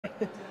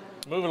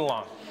Moving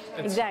along.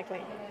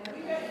 Exactly.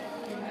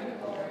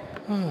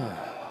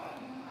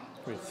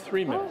 We have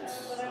 3 minutes.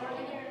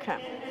 Okay.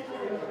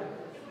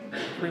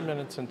 3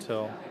 minutes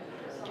until.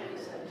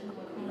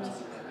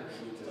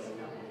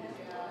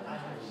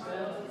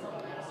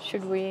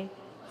 Should we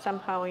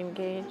somehow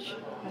engage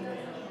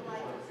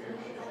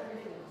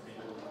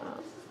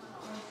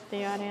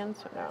the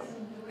audience or no?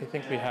 I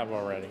think we have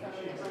already.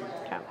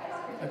 Okay.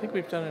 I think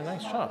we've done a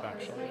nice job,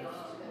 actually,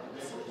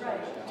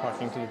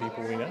 talking to the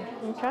people we know.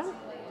 Okay.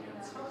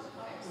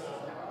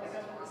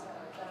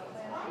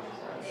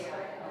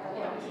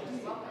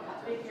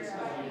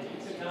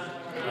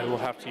 I will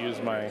have to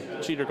use my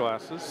cheater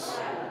glasses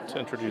to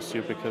introduce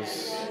you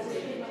because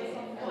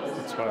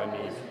that's what I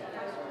need.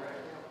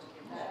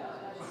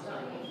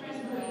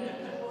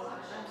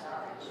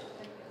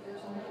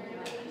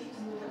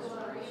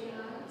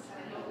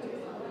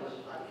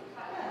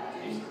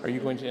 Are you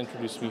going to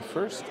introduce me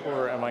first,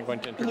 or am I going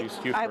to introduce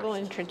you first? I will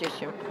introduce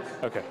you.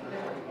 Okay.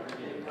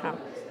 Come.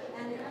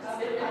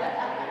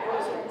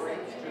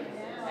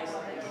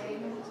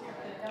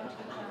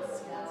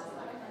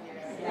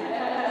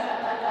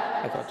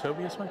 I thought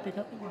Tobias might be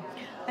coming.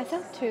 I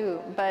thought too,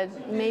 but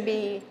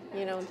maybe,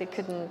 they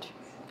couldn't.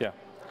 Yeah.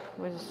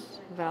 Was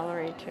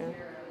Valerie too?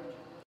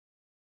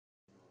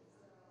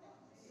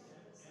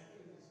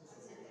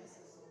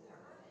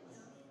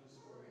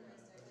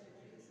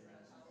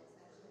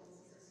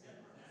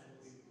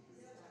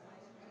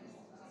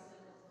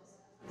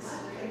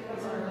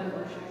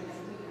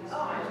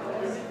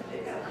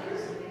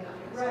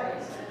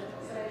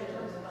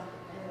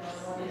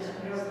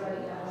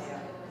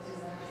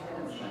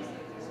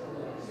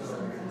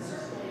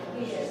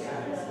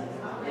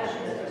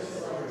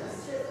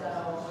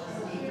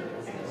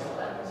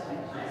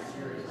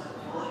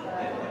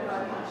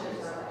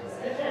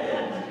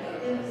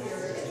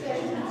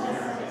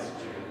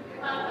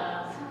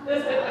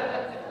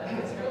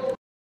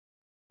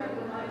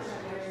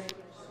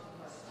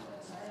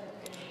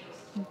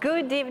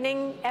 Good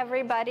evening,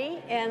 everybody,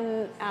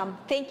 and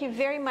thank you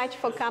very much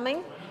for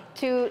coming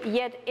to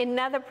yet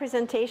another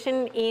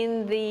presentation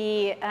in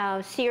the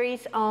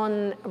series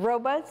on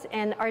robots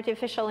and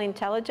artificial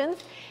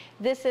intelligence.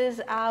 This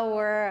is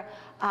our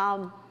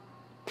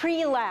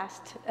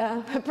pre-last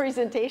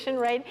presentation,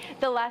 right?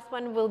 The last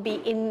one will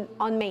be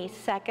on May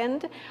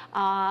 2nd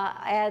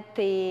at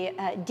the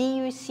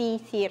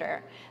DUC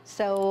Theater.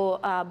 So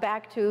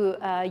back to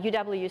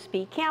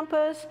UWSP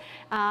campus.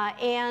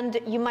 And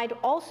you might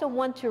also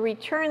want to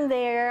return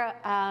there,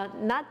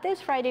 not this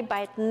Friday,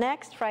 but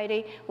next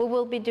Friday, we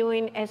will be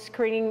doing a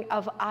screening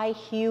of I,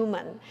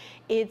 Human.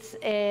 It's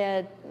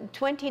a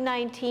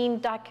 2019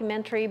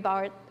 documentary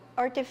about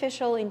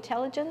artificial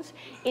intelligence.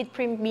 It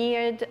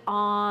premiered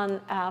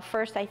on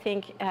first, I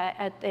think,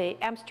 at the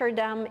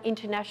Amsterdam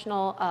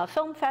International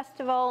Film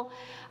Festival.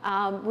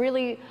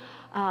 Really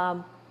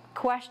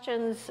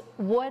questions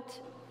what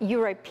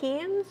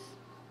Europeans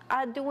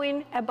are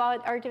doing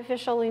about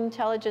artificial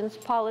intelligence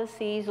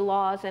policies,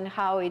 laws, and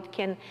how it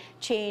can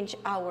change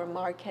our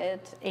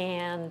market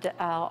and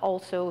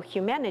also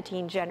humanity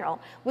in general,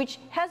 which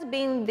has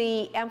been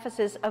the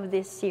emphasis of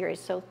this series.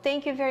 So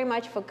thank you very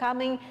much for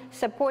coming,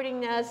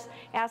 supporting us,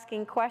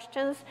 asking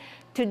questions.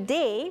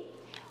 Today,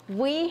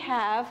 we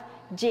have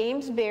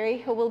James Berry,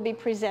 who will be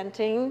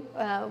presenting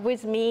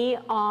with me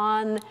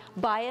on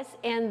bias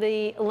and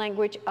the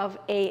language of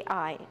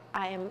AI.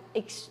 I am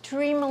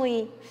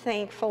extremely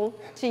thankful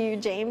to you,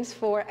 James,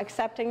 for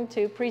accepting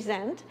to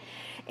present.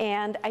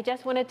 And I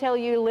just want to tell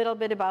you a little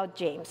bit about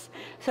James.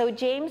 So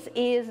James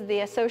is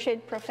the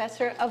Associate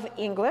Professor of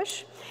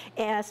English,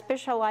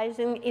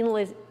 specializing in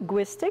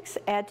linguistics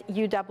at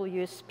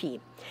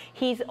UWSP.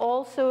 He's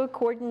also a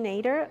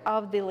coordinator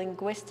of the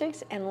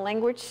Linguistics and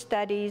Language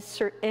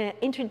Studies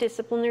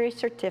Interdisciplinary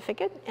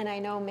Certificate, and I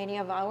know many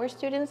of our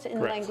students in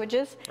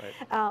languages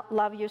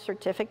love your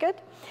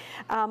certificate.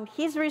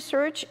 His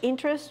research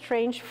interests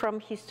range from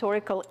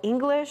historical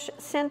English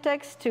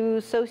syntax to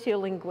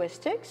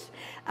sociolinguistics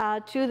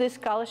to the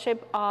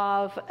scholarship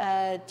of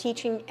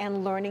teaching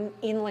and learning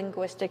in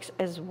linguistics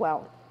as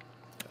well.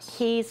 Yes.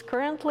 He's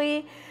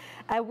currently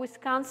a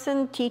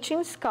Wisconsin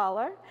teaching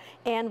scholar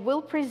and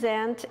will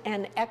present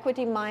an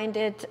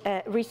equity-minded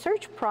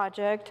research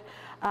project,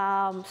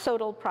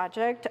 SOTL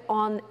project,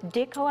 on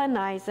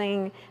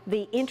decolonizing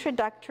the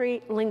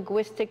introductory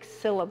linguistics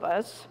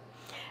syllabus.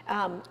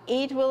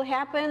 It will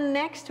happen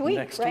next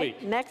week,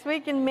 Next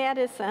week in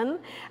Madison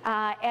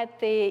at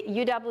the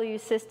UW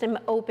System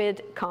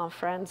OPID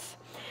conference.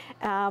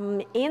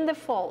 In the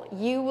fall,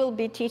 you will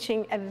be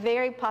teaching a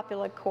very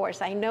popular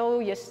course. I know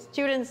your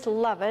students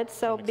love it.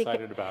 So I'm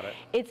excited about it.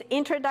 It's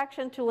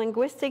Introduction to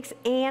Linguistics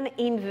and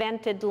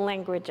Invented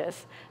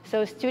Languages.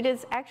 So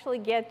students actually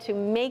get to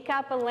make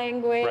up a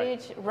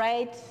language,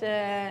 write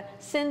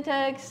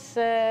syntax,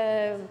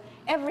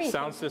 everything.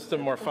 Sound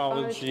system,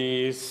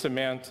 morphology,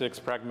 semantics,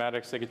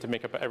 pragmatics, they get to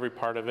make up every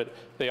part of it.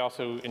 They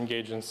also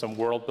engage in some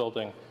world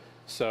building.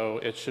 So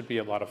it should be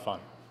a lot of fun.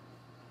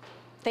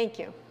 Thank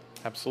you.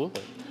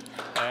 Absolutely.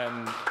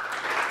 And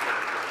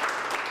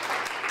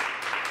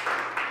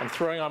I'm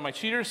throwing on my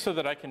cheaters so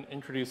that I can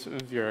introduce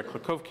Vera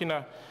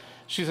Klekovkina.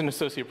 She's an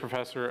associate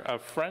professor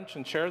of French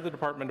and chair of the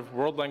Department of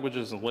World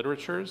Languages and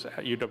Literatures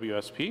at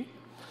UWSP.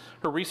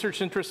 Her research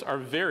interests are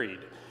varied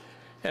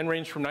and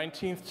range from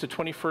 19th to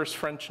 21st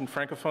French and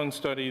Francophone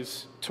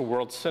studies to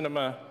world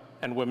cinema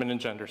and women and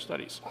gender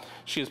studies.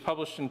 She has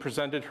published and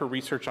presented her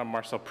research on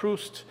Marcel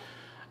Proust,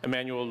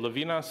 Emmanuel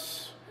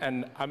Levinas,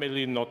 and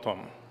Amélie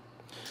Nothomb.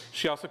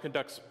 She also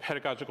conducts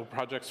pedagogical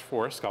projects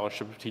for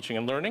Scholarship of Teaching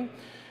and Learning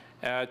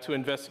to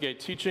investigate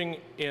teaching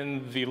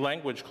in the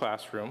language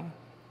classroom,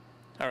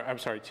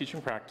 teaching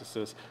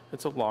practices.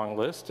 It's a long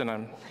list, and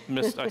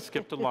I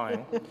skipped a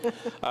line.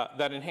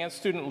 That enhance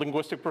student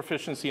linguistic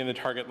proficiency in the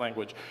target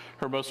language.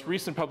 Her most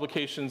recent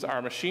publications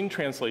are Machine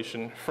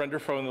Translation, Friend or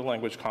Foe in the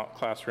Language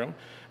Classroom,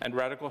 and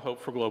Radical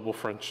Hope for Global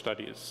French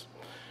Studies.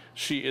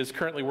 She is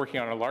currently working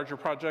on a larger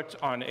project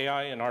on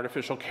AI and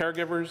artificial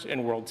caregivers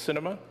in world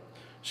cinema.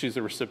 She's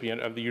a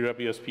recipient of the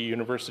UWSP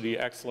University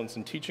Excellence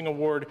in Teaching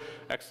Award,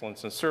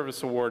 Excellence in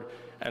Service Award,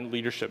 and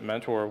Leadership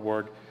Mentor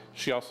Award.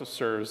 She also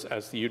serves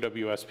as the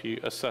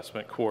UWSP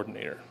Assessment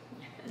Coordinator.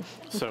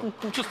 So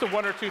just the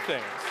one or two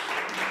things.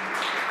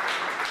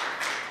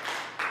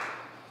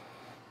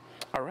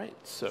 All right,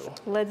 so.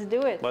 Let's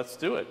do it. Let's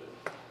do it.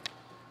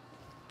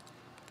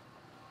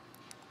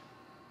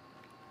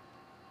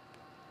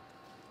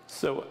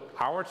 So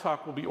our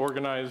talk will be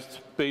organized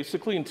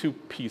basically in two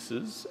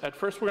pieces. At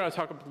first, we're going to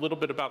talk a little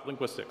bit about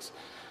linguistics.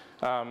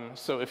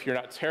 So if you're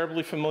not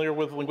terribly familiar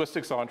with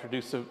linguistics, I'll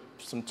introduce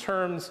some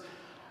terms,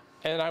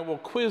 and I will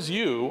quiz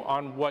you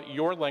on what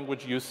your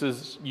language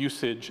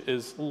usage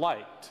is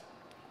like.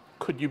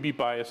 Could you be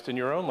biased in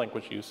your own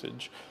language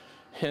usage?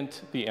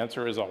 Hint, the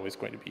answer is always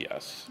going to be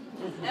yes.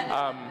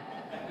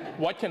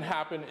 What can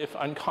happen if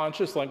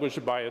unconscious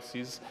language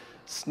biases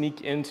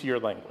sneak into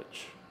your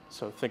language?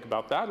 So think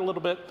about that a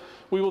little bit.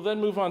 We will then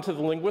move on to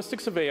the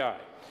linguistics of AI.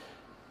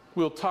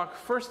 We'll talk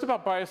first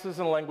about biases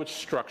in language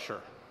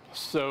structure.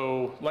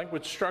 So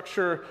language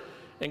structure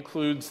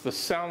includes the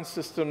sound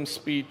system,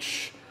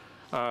 speech,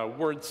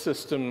 word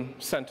system,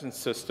 sentence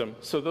system.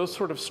 So those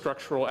sort of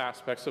structural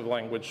aspects of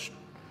language.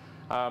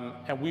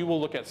 And we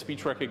will look at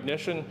speech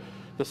recognition,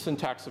 the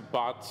syntax of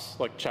bots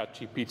like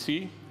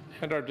ChatGPT.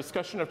 And our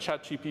discussion of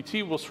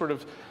ChatGPT will sort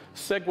of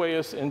segue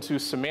us into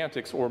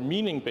semantics or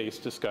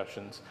meaning-based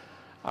discussions.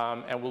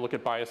 And we'll look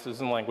at biases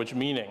in language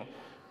meaning,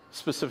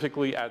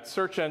 specifically at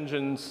search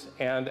engines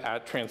and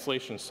at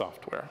translation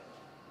software.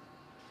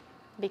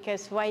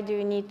 Because why do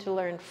you need to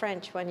learn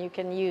French when you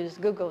can use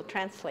Google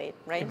Translate,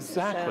 right?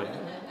 Exactly.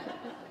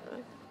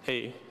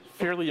 A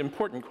fairly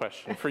important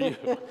question for you.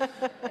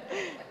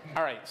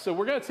 All right, so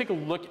we're going to take a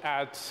look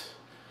at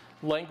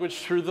language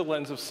through the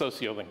lens of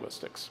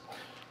sociolinguistics.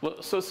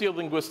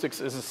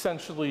 Sociolinguistics is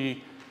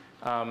essentially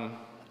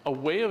a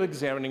way of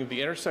examining the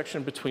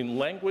intersection between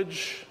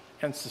language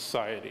and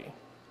society,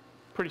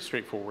 pretty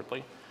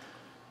straightforwardly.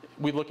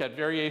 We look at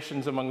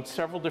variations among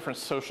several different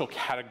social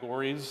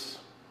categories,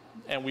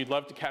 and we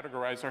love to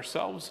categorize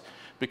ourselves.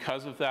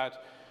 Because of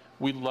that,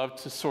 we love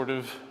to sort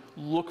of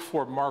look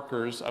for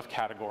markers of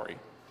category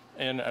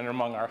in and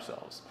among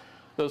ourselves.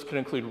 Those could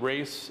include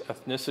race,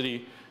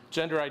 ethnicity,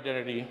 gender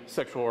identity,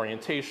 sexual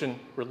orientation,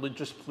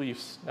 religious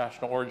beliefs,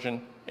 national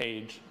origin,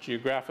 age,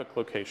 geographic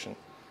location.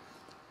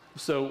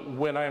 So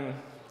when I'm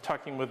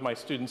talking with my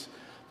students,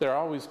 they're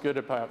always good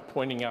about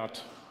pointing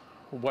out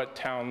what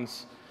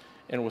towns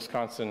in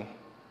Wisconsin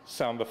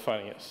sound the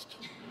funniest,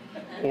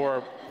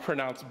 or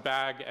pronounce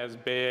bag as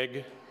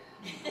bag,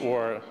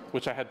 or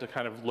which I had to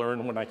kind of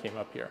learn when I came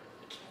up here.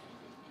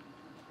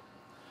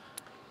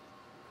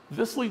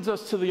 This leads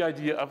us to the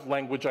idea of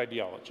language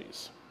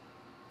ideologies.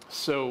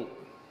 So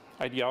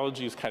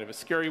ideology is kind of a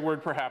scary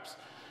word perhaps,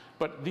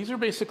 but these are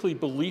basically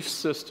belief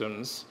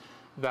systems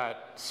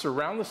that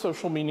surround the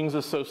social meanings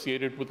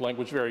associated with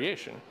language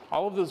variation.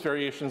 All of those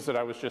variations that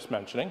I was just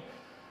mentioning,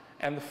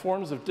 and the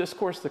forms of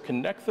discourse that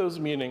connect those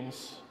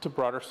meanings to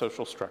broader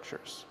social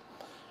structures.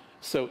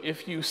 So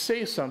if you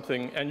say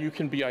something and you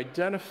can be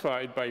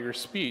identified by your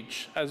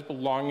speech as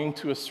belonging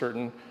to a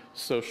certain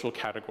social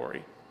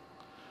category,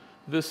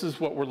 this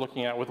is what we're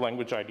looking at with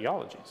language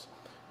ideologies.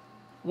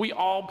 We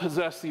all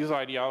possess these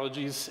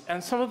ideologies,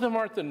 and some of them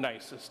aren't the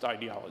nicest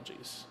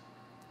ideologies.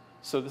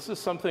 So this is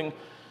something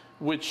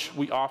which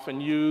we often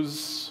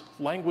use.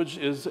 Language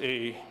is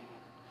a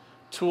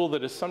tool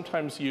that is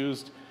sometimes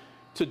used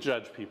to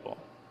judge people.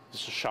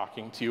 This is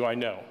shocking to you, I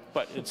know,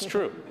 but it's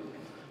true.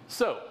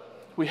 So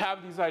we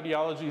have these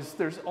ideologies.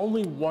 There's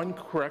only one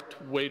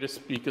correct way to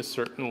speak a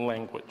certain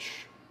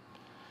language.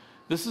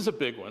 This is a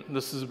big one.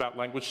 This is about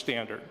language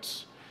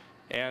standards.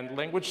 And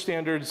language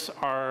standards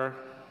are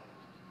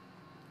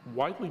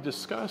widely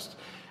discussed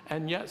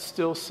and yet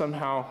still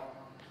somehow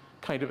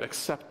kind of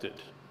accepted.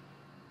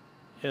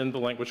 In the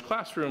language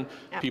classroom,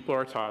 people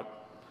are taught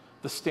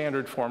the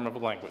standard form of a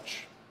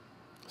language.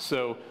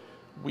 So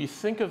we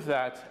think of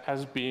that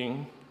as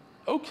being,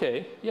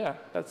 okay, yeah,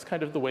 that's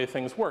kind of the way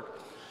things work.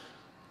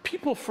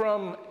 People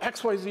from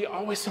XYZ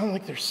always sound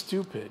like they're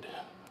stupid.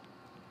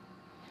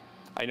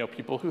 I know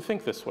people who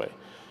think this way.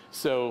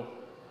 So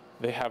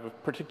They have a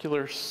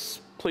particular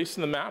place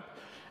in the map,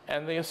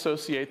 and they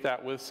associate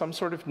that with some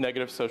sort of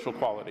negative social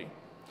quality.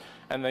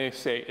 And they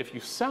say, if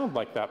you sound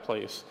like that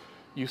place,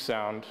 you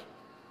sound,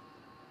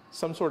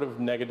 some sort of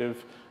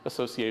negative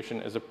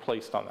association is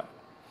placed on that.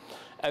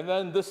 And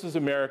then this is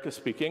America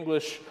Speak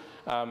English.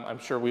 I'm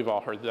sure we've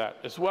all heard that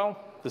as well.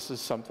 This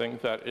is something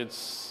that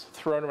it's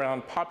thrown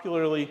around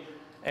popularly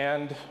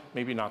and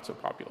maybe not so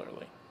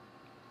popularly.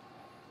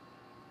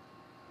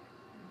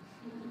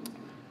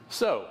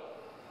 So,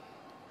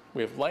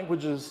 we have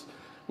languages,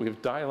 we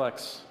have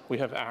dialects, we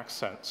have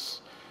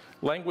accents.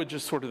 Language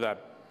is sort of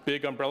that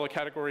big umbrella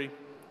category.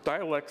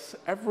 Dialects,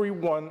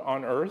 everyone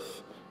on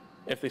Earth,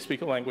 if they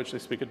speak a language, they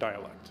speak a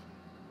dialect.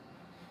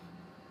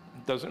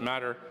 It doesn't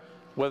matter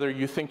whether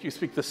you think you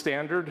speak the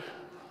standard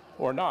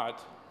or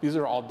not, these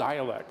are all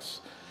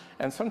dialects.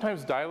 And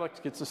sometimes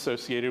dialect gets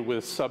associated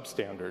with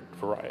substandard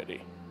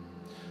variety.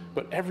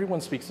 But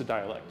everyone speaks a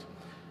dialect.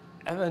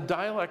 And then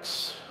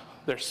dialects,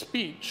 their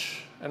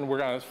speech, and we're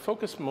going to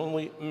focus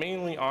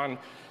mainly on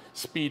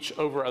speech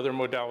over other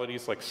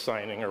modalities like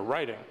signing or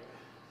writing.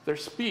 Their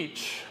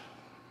speech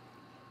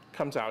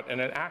comes out in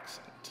an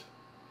accent.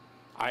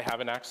 I have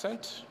an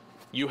accent,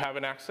 you have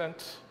an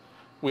accent,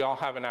 we all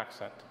have an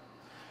accent.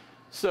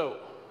 So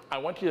I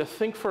want you to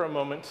think for a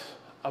moment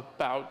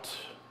about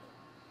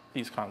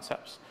these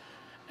concepts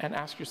and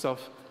ask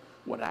yourself,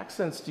 what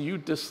accents do you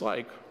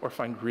dislike or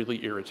find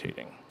really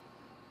irritating?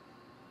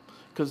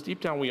 Because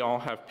deep down we all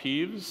have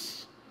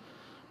peeves,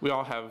 we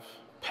all have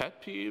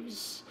pet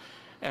peeves,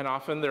 and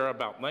often they're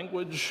about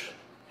language,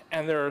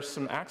 and there are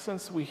some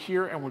accents we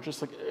hear and we're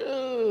just like,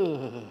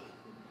 ugh,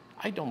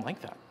 I don't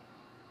like that.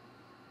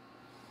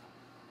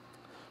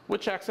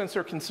 Which accents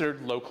are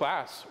considered low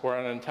class or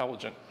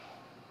unintelligent?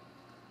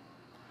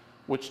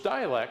 Which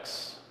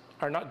dialects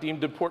are not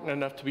deemed important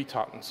enough to be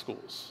taught in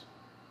schools?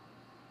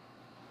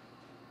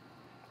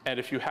 And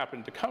if you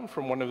happen to come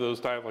from one of those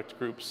dialect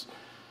groups,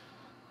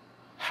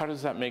 how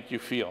does that make you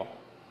feel?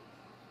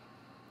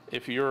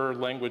 If your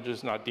language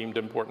is not deemed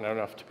important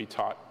enough to be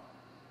taught?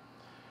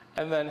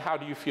 And then how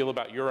do you feel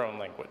about your own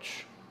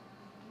language?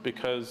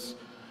 Because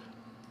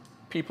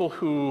people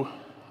who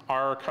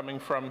are coming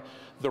from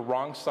the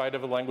wrong side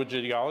of a language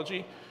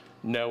ideology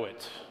know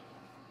it.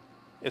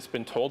 It's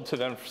been told to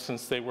them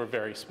since they were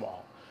very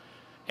small.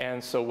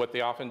 And so what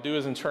they often do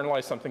is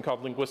internalize something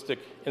called linguistic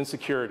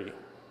insecurity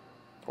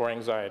or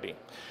anxiety.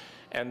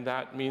 And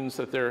that means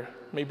that they're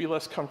maybe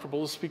less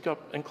comfortable to speak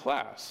up in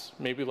class,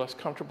 maybe less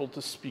comfortable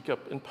to speak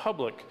up in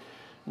public,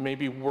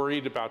 maybe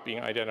worried about being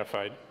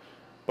identified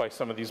by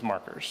some of these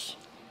markers.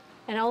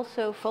 And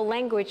also for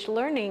language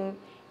learning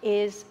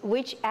is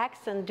which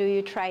accent do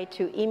you try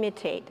to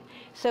imitate?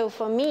 So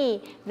for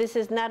me, this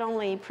is not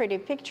only a pretty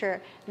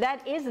picture,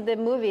 that is the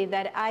movie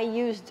that I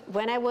used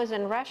when I was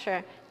in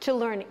Russia to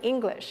learn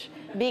English.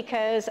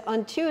 Because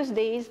on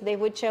Tuesdays, they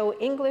would show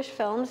English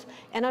films,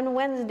 and on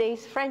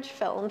Wednesdays, French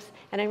films,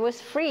 and it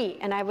was free,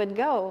 and I would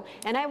go.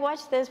 And I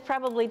watched this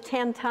probably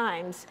 10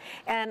 times.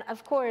 And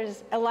of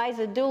course,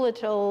 Eliza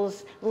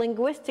Doolittle's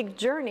linguistic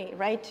journey,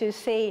 right, to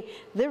say,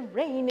 the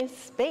rain is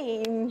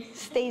Spain,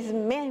 stays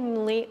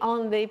mainly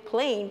on the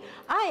plain.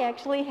 I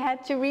actually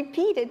had to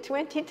repeat it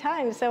 20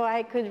 times so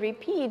I could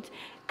repeat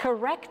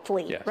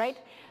correctly, yes. Right?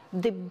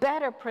 The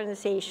better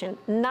pronunciation,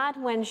 not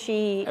when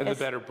she... And the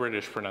better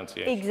British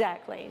pronunciation.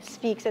 Exactly,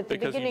 speaks at the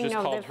beginning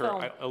of the film. Because you just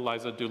called her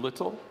Eliza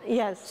Doolittle?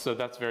 Yes. So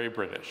that's very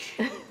British.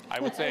 I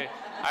would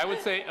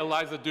say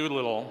Eliza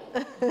Doolittle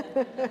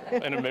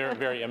in a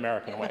very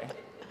American way.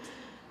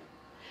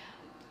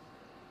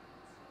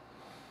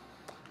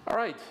 All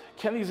right,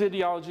 can these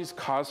ideologies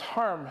cause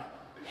harm?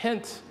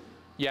 Hint,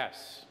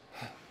 yes,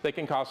 they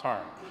can cause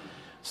harm.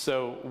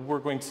 So we're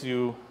going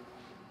to,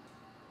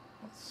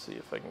 let's see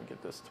if I can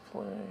get this to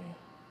play.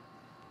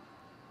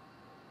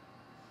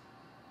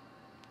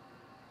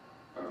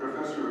 A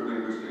professor of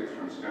linguistics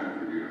from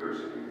Stanford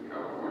University in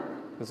California.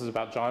 This is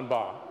about John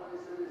Baugh.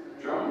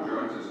 John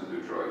joins us in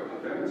Detroit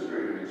to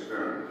demonstrate an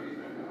experiment he's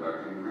been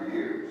conducting for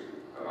years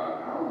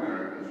about how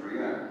Americans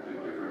react to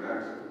different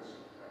accents.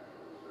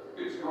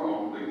 It's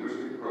called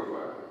linguistic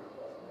profiling.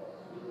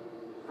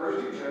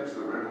 First, he checks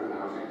the rental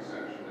housing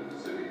section in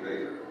the city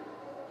paper.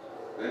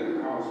 Then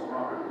he calls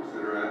properties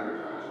that are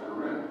advertised for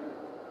rent.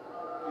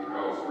 He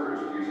calls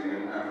first using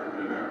an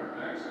African-American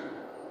accent.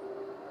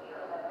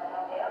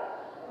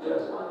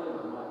 Yes, my name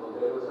is Michael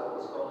Davis. I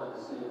was calling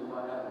to see if you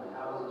might have any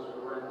houses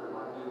for rent that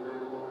might be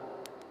available.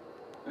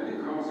 Then he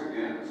calls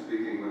again,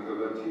 speaking with a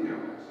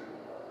Latino accent.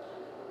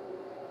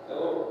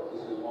 Hello,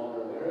 this is Juan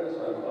Ramirez.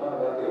 I'm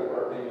calling about the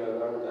apartment you have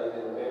advertised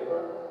in the paper.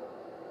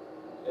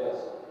 Yes.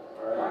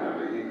 All right.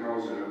 Finally, he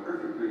calls in a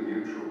perfectly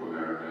neutral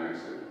American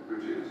accent,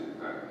 which is, in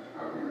fact,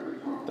 how he really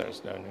talks.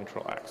 There's no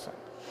neutral accent.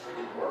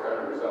 What kind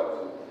of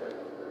results?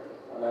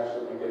 I'm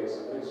actually getting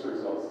some mixed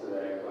results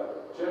today,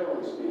 but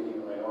generally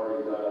speaking,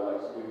 minority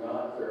dialects do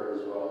not fare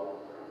as well,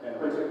 and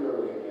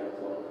particularly in the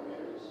affluent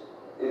communities.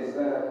 Is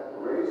that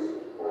race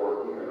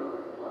or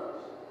economic class?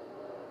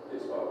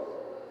 It's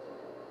both.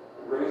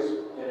 Race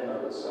in and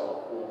of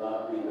itself will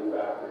not be the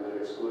factor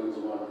that excludes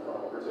one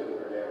from a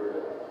particular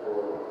neighborhood.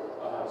 for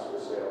a house for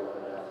sale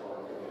in an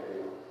affluent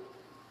community.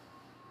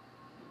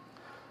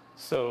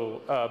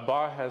 So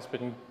Ba has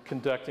been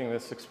conducting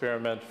this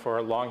experiment for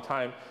a long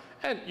time,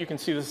 and you can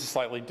see this is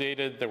slightly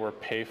dated. There were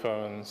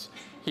payphones.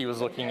 He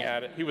was looking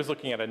at it. He was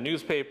looking at a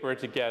newspaper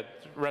to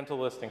get rental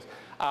listings.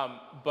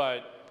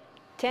 But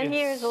 10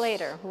 years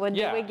later, what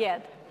do we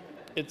get?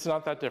 It's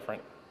not that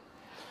different.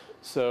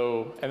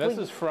 So, and this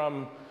is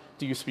from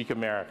Do You Speak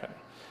American?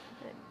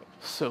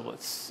 So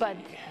let's see. But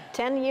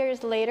 10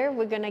 years later,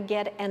 we're going to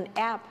get an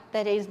app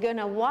that is going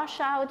to wash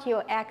out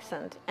your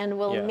accent and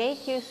will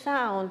make you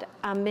sound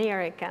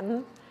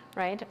American,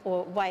 right?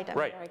 Or white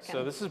American. Right.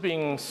 So this is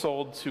being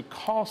sold to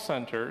call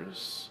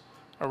centers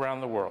around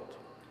the world.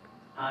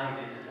 Hi,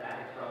 this is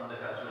Alex from the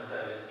customer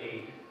service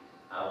 8.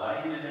 How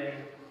are you today?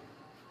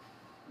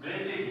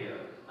 Great to hear.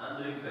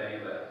 I'm doing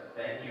very well.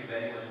 Thank you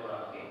very much for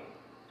asking.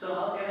 So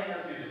how can I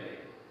help you today?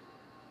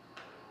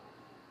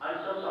 I'm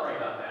so sorry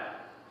about that.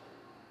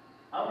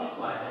 I'll be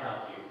glad to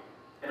help you.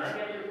 Can I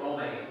get your full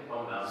name,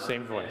 phone number,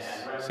 Same voice,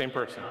 same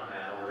person. on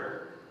that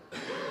order?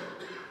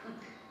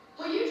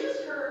 What you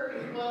just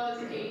heard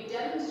was a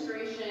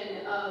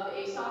demonstration of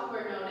a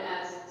software known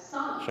as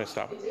Sonus. Should I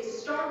stop? It's a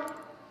start.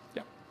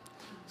 Yeah.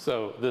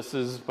 So this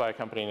is by a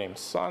company named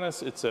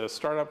Sonus. It's a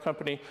startup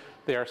company.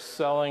 They are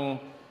selling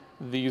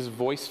these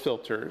voice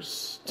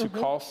filters to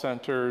call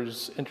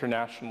centers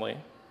internationally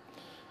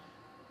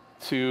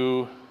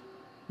to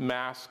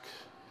mask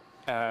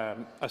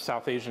a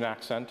South Asian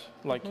accent,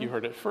 like you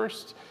heard at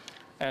first,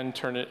 and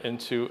turn it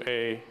into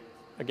a,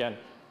 again,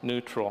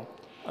 neutral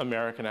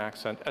American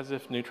accent, as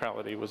if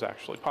neutrality was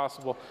actually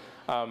possible.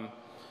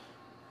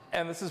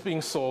 And this is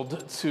being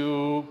sold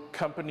to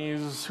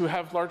companies who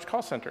have large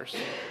call centers.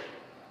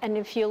 And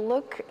if you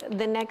look,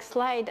 the next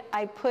slide,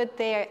 I put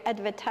their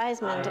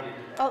advertisement.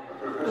 Oh,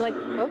 like,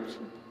 oops,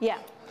 yeah.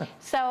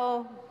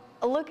 So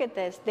look at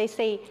this. They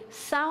say,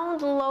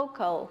 sound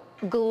local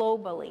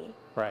globally.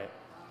 Right.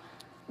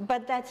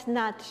 But that's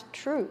not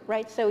true,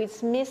 right? So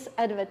it's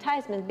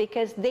misadvertisement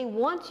because they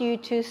want you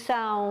to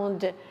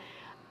sound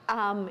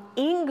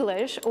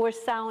English or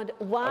sound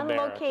one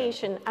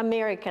location,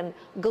 American,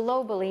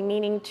 globally,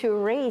 meaning to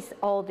erase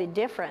all the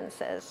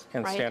differences.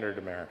 And right? standard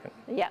American.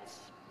 Yes.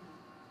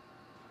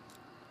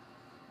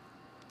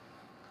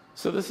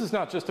 So this is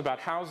not just about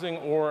housing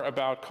or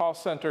about call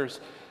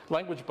centers.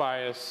 Language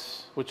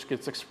bias, which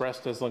gets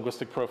expressed as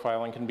linguistic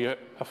profiling, can be a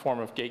form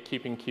of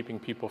gatekeeping, keeping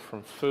people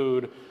from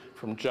food,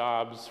 from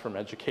jobs, from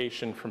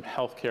education, from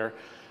healthcare,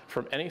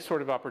 from any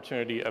sort of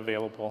opportunity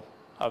available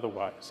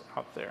otherwise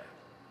out there.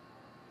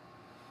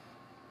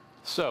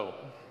 So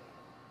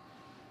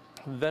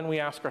then we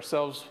ask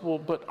ourselves, well,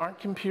 but aren't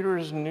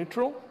computers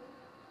neutral?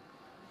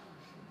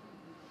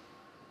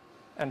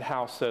 And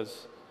Hal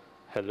says,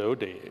 hello,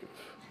 Dave.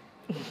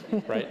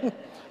 Right?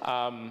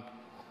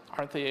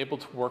 Aren't they able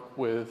to work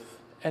with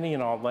any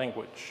and all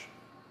language?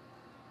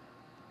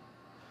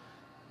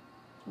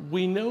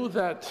 We know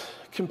that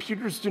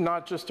computers do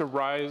not just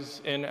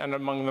arise in and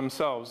among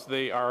themselves.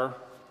 They are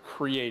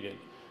created.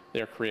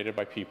 They are created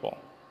by people.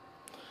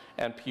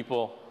 And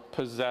people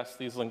possess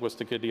these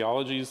linguistic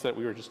ideologies that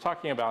we were just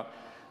talking about.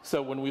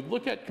 So when we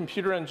look at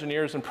computer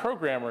engineers and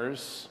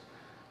programmers,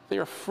 they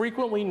are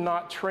frequently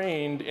not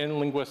trained in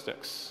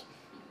linguistics.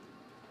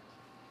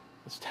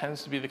 This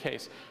tends to be the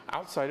case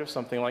outside of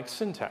something like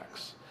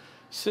syntax.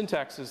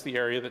 Syntax is the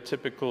area that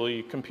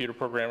typically computer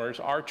programmers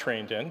are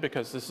trained in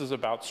because this is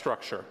about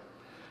structure,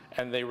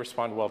 and they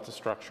respond well to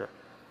structure.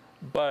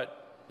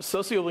 But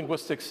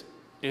sociolinguistics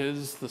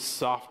is the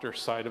softer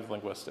side of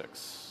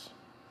linguistics.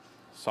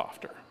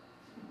 Softer,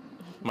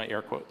 my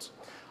air quotes.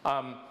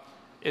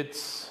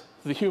 It's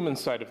the human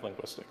side of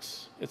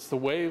linguistics. It's the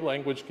way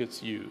language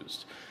gets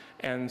used.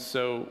 And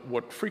so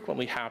what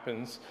frequently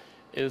happens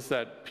is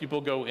that people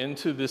go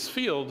into this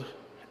field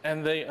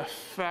and they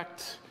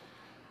affect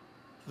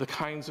the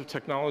kinds of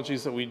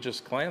technologies that we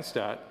just glanced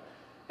at,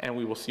 and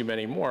we will see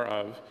many more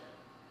of,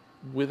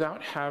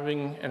 without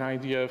having an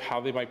idea of how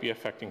they might be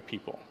affecting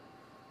people.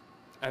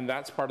 And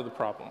that's part of the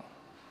problem.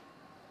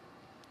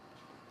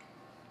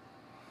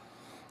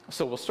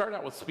 So we'll start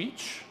out with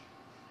speech.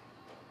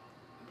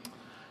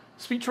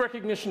 Speech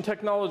recognition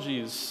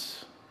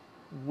technologies.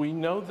 We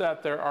know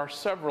that there are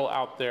several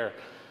out there.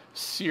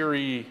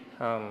 Siri,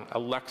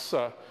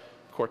 Alexa,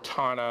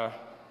 Cortana,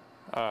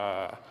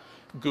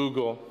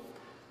 Google.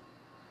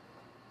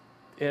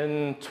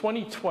 In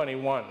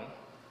 2021,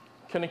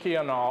 Kinnicky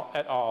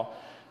et al.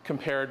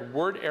 Compared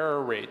word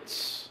error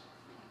rates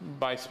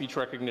by speech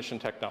recognition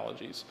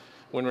technologies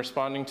when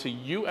responding to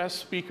US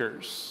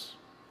speakers,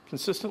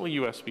 consistently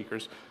US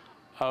speakers,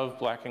 of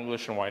Black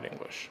English and White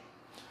English.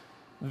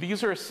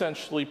 These are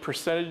essentially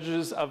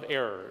percentages of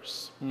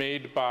errors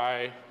made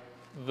by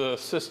the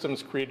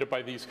systems created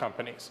by these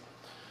companies.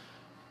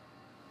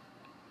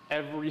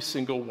 Every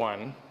single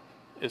one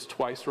is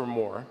twice or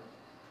more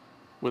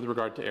with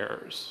regard to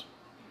errors.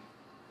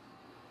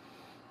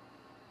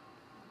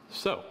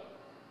 So,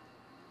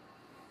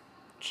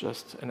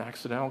 just an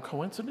accidental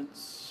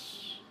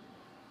coincidence?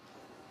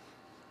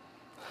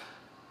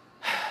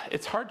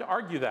 it's hard to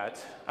argue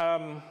that.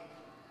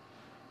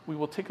 We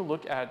will take a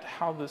look at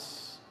how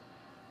this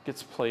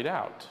gets played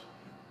out.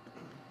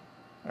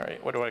 All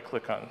right, what do I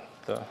click on?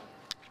 The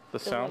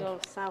sound? The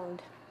little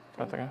sound.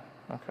 Nothing?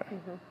 Okay.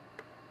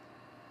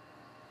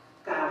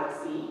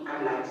 Galaxy,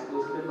 I'd like to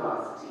go to the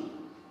varsity.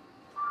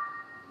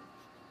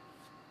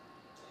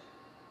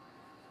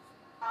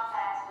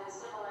 Contacts with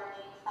similar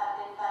needs have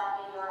been found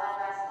in your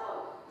address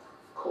book.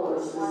 Call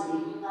Which one Sissy.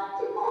 would you like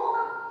to call?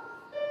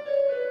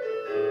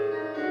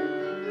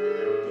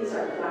 These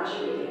are flash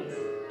readings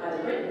by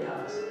the Britain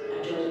Post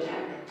at Georgia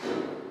Tech.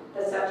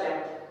 The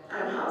subject,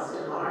 I'm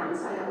Halston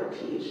Lawrence. I have a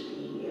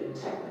PhD in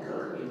Technical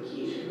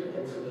Communication and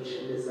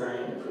Information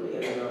Design from the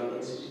Illinois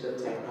Institute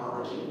of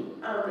Technology.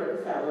 I'm a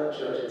Griffin Fellow at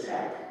Georgia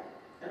Tech,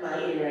 and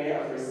my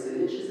area of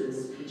research is in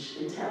speech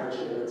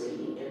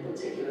intelligibility, in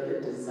particular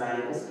the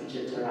design of speech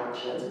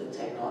interactions with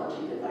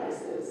technology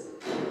devices.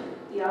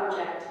 The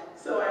object,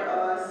 So I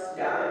asked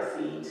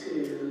Galaxy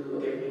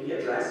to give me the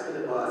address for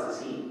the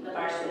varsity. the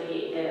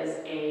varsity, is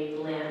a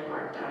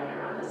landmark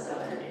diner on the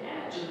southern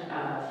edge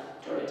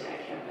of Georgia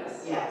Tech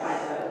campus. Yes. By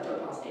the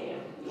football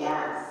stadium.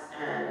 Yes,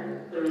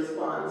 and the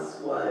response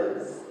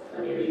was,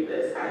 let me read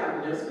this. I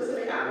have no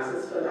specific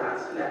answers for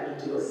that. Let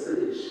me do a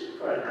search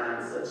for an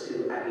answer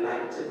to, I'd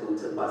like to go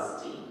to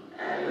Busty.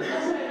 And I'm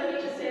sorry, let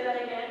me just say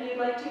that again. You'd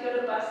like to go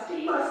to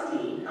Busty?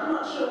 Busty, I'm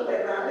not sure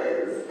where that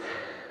is.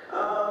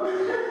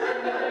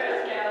 And neither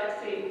is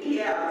Galaxy.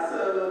 Yeah,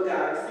 so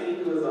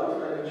Galaxy goes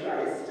off and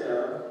tries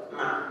to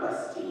map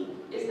Busty.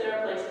 Is there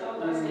a place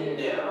called Busty?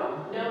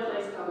 No. No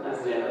place called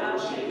Busty. No. I'll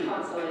take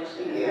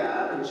consolation.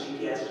 Yeah, the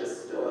GPS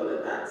just stole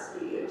at that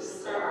speed.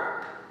 So,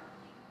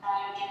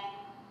 Try again.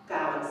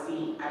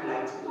 Galaxy, I'd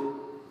like to go.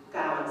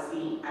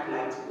 Galaxy, I'd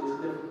like to go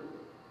to the.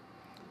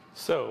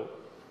 So,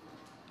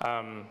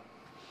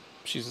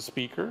 she's a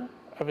speaker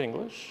of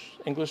English.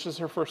 English is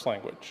her first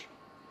language.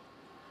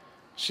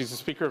 She's a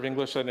speaker of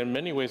English that in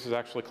many ways is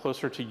actually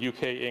closer to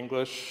UK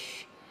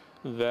English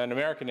than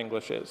American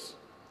English is.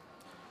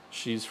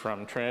 She's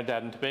from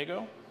Trinidad and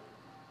Tobago.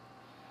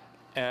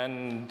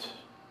 And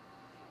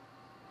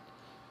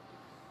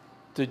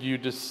did you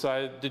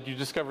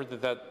discover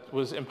that that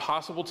was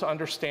impossible to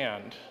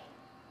understand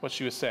what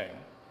she was saying?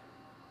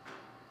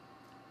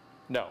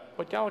 No,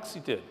 but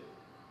Galaxy did.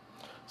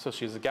 So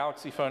she has a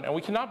Galaxy phone, and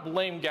we cannot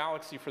blame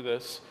Galaxy for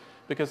this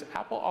because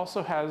Apple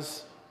also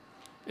has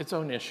its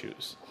own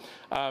issues.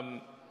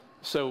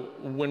 So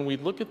when we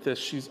look at this,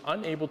 she's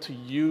unable to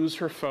use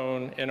her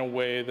phone in a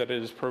way that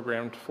it is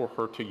programmed for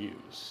her to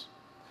use.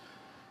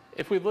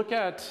 If we look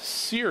at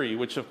Siri,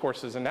 which of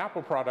course is an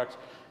Apple product,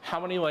 how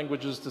many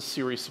languages does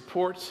Siri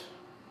support?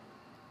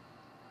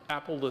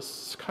 Apple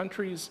lists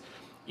countries.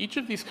 Each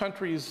of these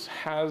countries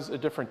has a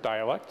different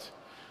dialect,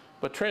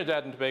 but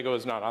Trinidad and Tobago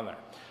is not on there.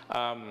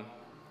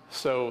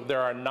 So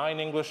there are 9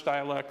 English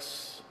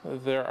dialects.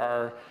 There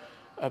are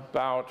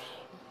about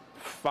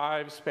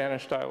 5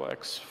 Spanish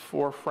dialects,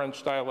 4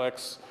 French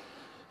dialects,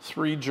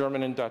 3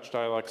 German and Dutch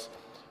dialects.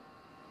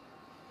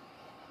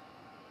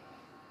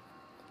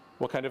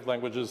 What kind of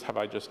languages have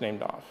I just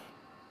named off?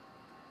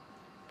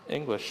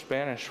 English,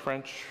 Spanish,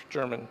 French,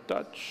 German,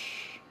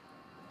 Dutch.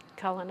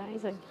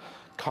 Colonizing.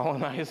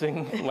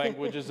 Colonizing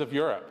languages of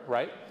Europe,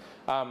 right?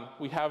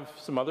 We have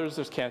some others.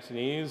 There's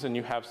Cantonese, and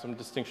you have some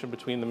distinction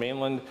between the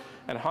mainland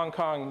and Hong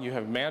Kong. You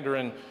have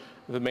Mandarin,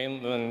 the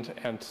mainland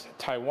and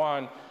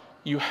Taiwan.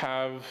 You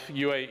have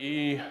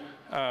UAE,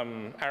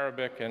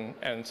 Arabic,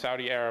 and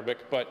Saudi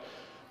Arabic, but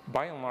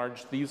by and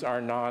large, these are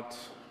not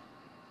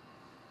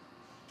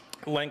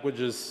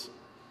languages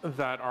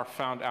that are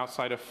found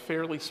outside a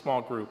fairly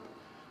small group,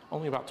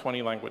 only about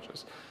 20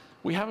 languages.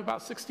 We have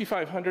about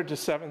 6,500 to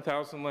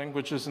 7,000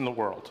 languages in the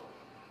world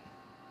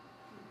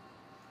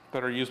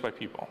that are used by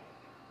people.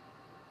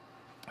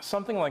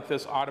 Something like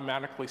this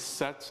automatically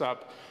sets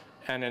up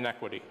an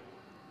inequity,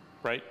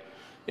 right?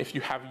 If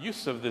you have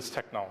use of this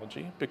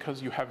technology,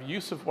 because you have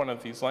use of one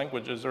of these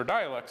languages or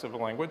dialects of a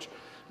language,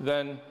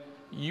 then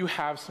you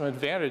have some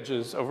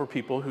advantages over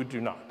people who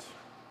do not.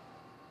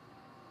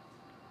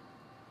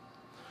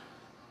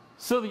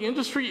 So the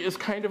industry is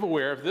kind of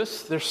aware of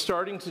this. They're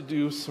starting to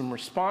do some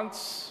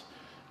response.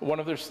 One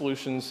of their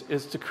solutions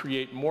is to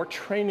create more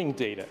training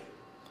data.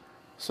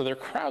 So they're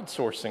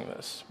crowdsourcing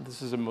this.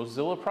 This is a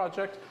Mozilla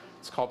project.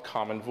 It's called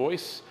Common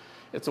Voice.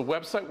 It's a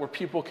website where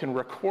people can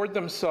record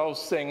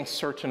themselves saying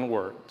certain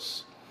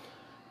words.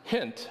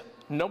 Hint,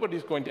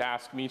 nobody's going to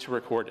ask me to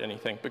record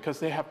anything because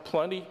they have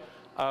plenty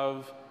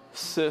of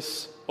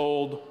cis,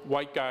 old,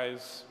 white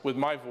guys with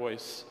my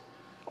voice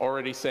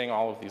already saying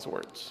all of these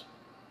words.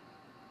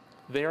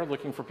 They are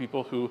looking for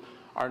people who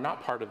are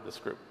not part of this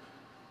group.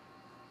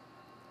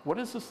 What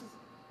is this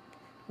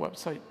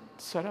website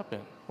set up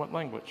in? What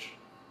language?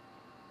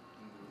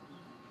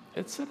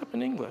 It's set up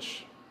in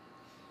English.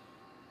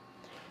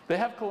 They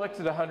have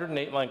collected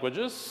 108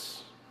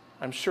 languages.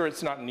 I'm sure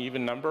it's not an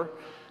even number.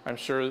 I'm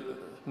sure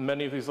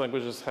many of these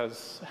languages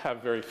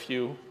have very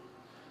few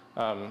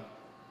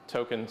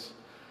tokens.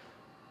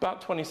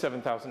 About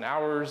 27,000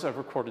 hours of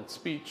recorded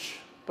speech,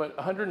 but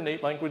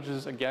 108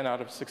 languages, again,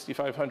 out of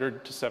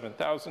 6,500 to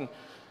 7,000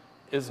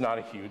 is not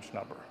a huge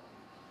number.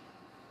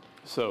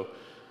 So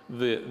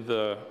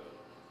the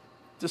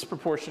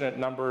disproportionate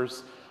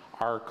numbers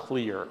are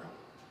clear.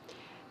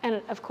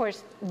 And of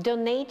course,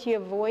 donate your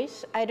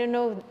voice. I don't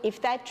know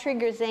if that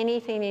triggers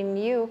anything in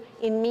you.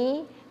 In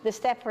me, the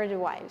Stepford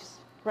Wives,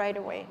 right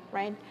away,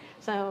 right?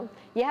 So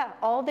yeah,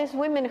 all these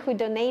women who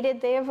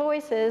donated their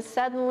voices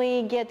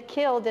suddenly get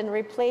killed and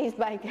replaced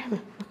by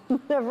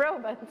the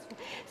robots.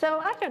 So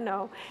I don't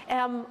know.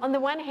 On the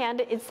one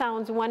hand, it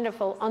sounds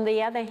wonderful. On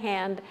the other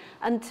hand,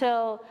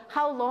 until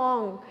how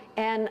long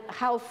and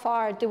how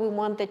far do we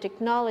want the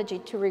technology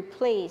to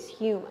replace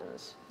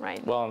humans,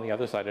 right? Well, on the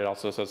other side, it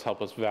also says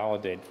help us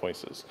validate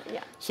voices.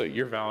 Yeah. So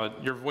your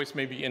voice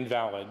may be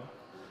invalid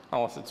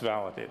unless it's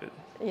validated.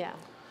 Yeah.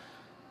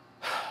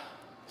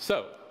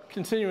 So,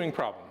 continuing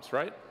problems,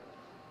 right?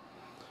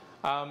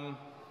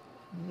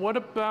 What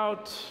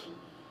about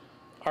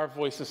our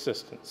voice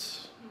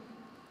assistants?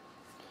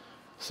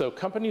 So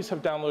companies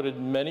have downloaded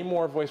many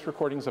more voice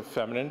recordings of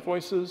feminine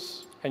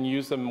voices and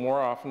use them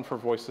more often for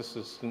voice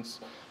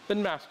assistants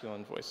than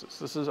masculine voices.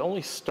 This is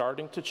only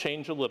starting to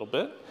change a little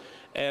bit,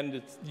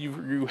 and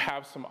you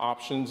have some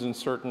options in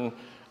certain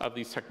of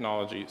these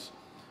technologies.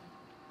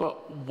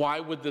 But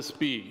why would this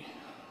be?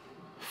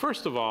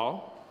 First of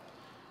all,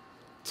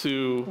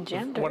 to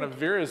one of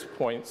Vera's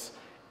points,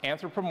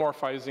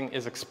 anthropomorphizing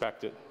is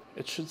expected.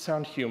 It should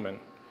sound human.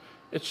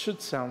 It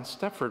should sound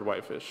Stepford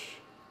wife-ish.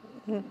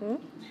 Mm-hmm.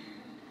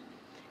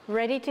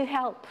 Ready to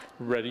help.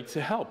 Ready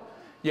to help,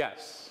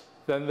 yes.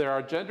 Then there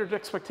are gendered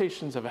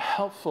expectations of a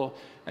helpful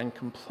and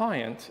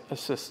compliant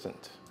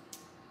assistant.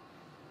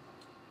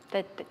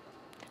 That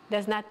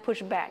does not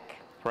push back.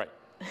 Right.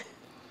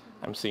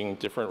 I'm seeing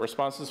different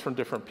responses from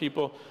different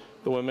people.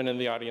 The women in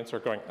the audience are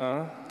going,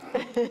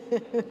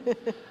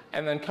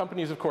 And then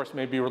companies, of course,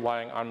 may be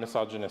relying on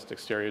misogynistic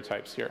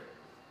stereotypes here.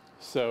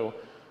 So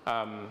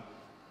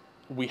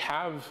we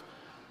have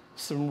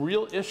some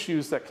real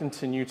issues that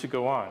continue to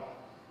go on.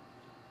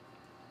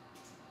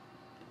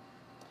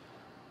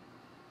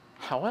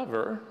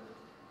 However,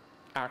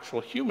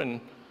 actual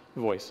human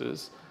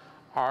voices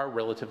are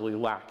relatively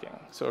lacking.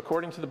 So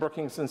according to the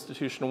Brookings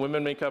Institution,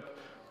 women make up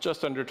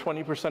just under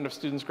 20% of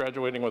students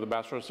graduating with a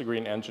bachelor's degree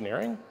in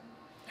engineering,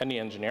 any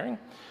engineering.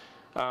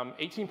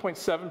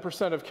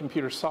 18.7% of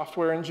computer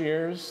software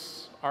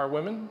engineers are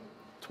women,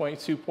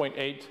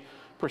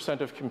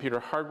 22.8% of computer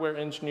hardware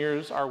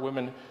engineers are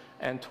women,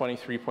 and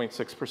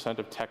 23.6%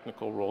 of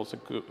technical roles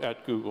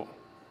at Google.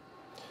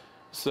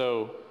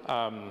 So,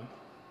 kind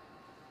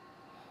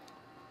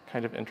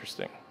of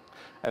interesting.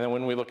 And then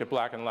when we look at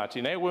Black and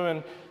Latina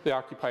women, they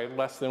occupy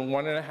less than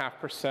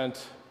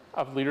 1.5%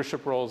 of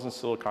leadership roles in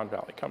Silicon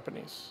Valley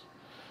companies.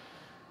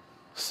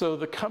 So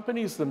the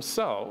companies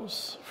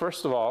themselves,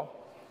 first of all,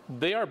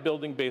 they are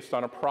building based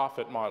on a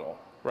profit model,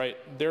 right?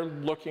 They're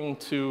looking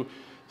to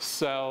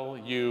sell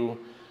you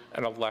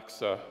an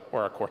Alexa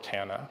or a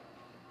Cortana.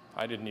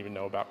 I didn't even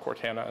know about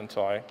Cortana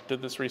until I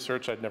did this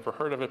research. I'd never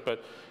heard of it,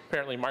 but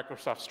apparently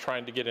Microsoft's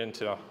trying to get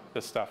into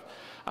this stuff.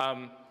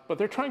 But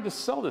they're trying to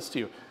sell this to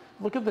you.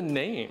 Look at the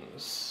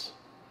names.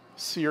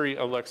 Siri,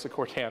 Alexa,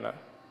 Cortana,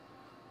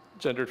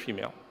 gendered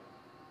female,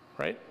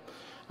 right?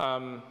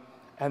 And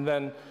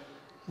then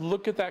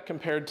look at that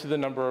compared to the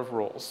number of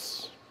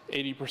roles.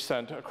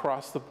 80%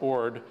 across the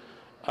board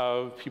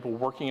of people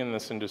working in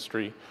this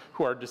industry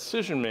who are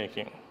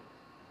decision-making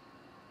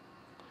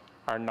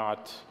are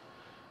not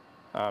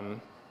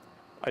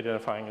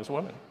identifying as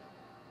women.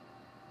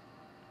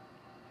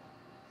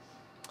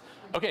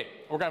 Okay,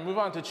 we're going to move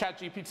on to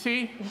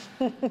ChatGPT.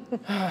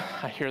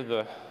 I hear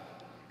the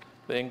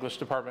English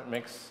department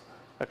makes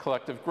a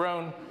collective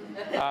groan.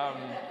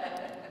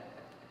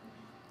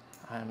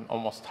 I'm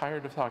almost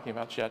tired of talking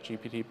about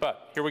ChatGPT,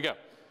 but here we go.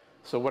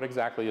 So what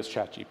exactly is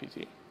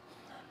ChatGPT?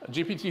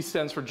 GPT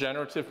stands for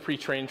Generative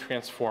Pre-trained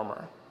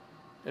Transformer.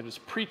 It is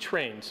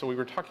pre-trained, so we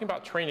were talking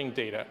about training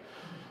data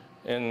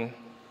in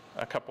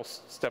a couple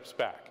steps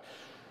back.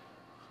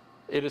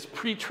 It is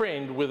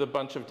pre-trained with a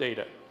bunch of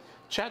data.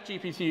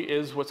 ChatGPT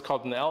is what's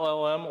called an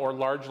LLM, or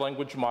large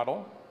language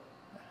model,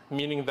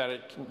 meaning that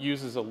it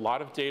uses a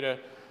lot of data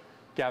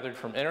gathered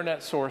from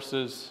internet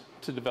sources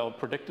to develop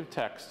predictive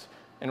text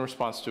in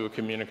response to a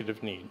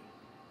communicative need.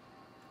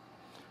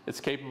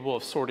 It's capable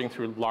of sorting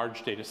through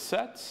large data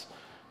sets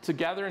to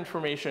gather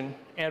information,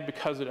 and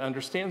because it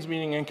understands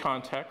meaning and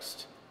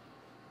context,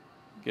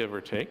 give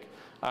or take,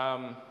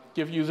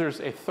 give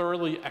users a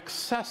thoroughly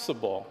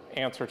accessible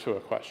answer to a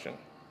question.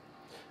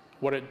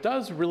 What it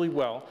does really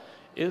well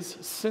is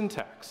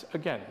syntax.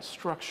 Again,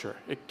 structure.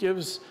 It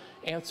gives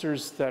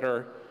answers that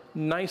are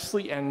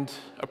nicely and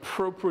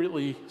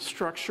appropriately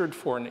structured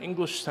for an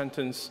English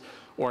sentence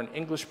or an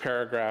English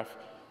paragraph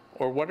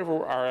or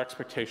whatever our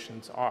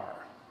expectations are.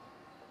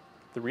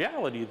 The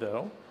reality,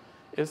 though,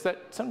 is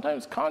that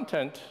sometimes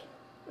content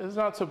is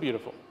not so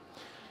beautiful.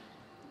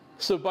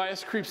 So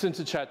bias creeps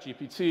into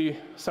ChatGPT.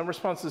 Some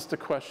responses to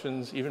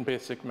questions, even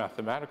basic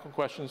mathematical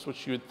questions,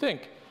 which you would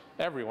think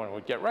everyone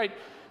would get right,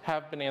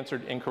 have been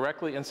answered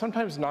incorrectly and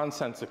sometimes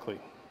nonsensically.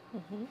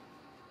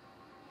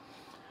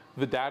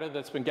 The data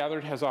that's been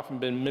gathered has often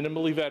been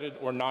minimally vetted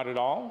or not at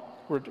all,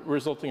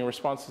 resulting in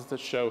responses that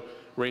show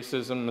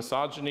racism,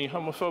 misogyny,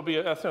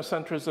 homophobia,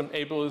 ethnocentrism,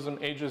 ableism,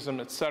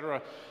 ageism,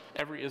 etc.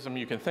 Every ism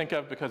you can think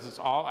of, because it's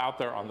all out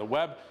there on the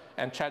web,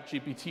 and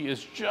ChatGPT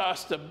is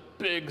just a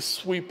big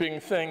sweeping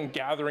thing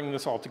gathering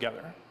this all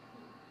together.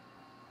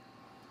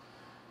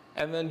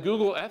 And then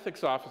Google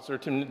ethics officer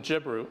Tim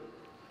Jibru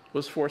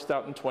was forced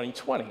out in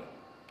 2020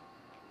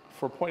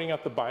 for pointing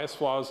out the bias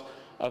flaws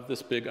of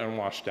this big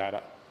unwashed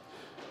data.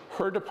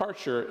 Her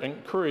departure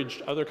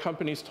encouraged other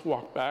companies to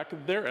walk back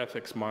their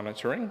ethics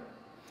monitoring,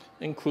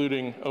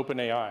 including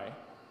OpenAI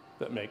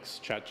that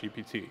makes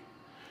ChatGPT.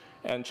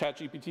 And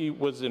ChatGPT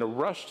was in a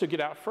rush to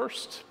get out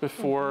first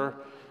before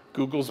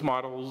Google's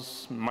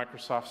models,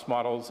 Microsoft's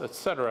models,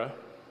 etc.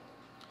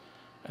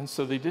 And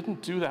so they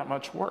didn't do that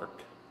much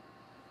work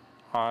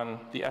on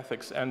the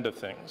ethics end of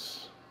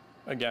things.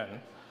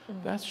 Again,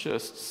 that's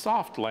just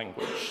soft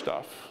language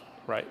stuff,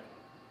 right?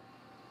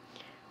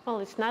 Well,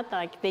 it's not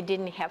like they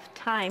didn't have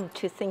time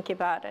to think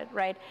about it,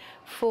 right?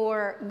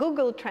 For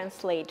Google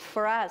Translate,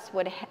 for us,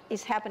 what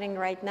is happening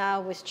right now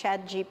with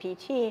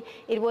ChatGPT,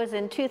 it was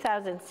in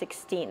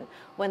 2016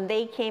 when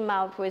they came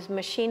out with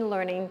machine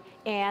learning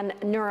and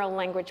neural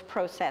language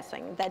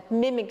processing that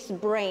mimics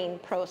brain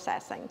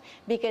processing.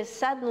 Because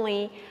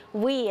suddenly,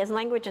 we as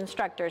language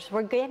instructors,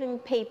 we're getting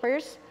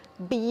papers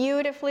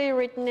beautifully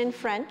written in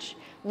French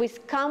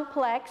with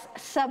complex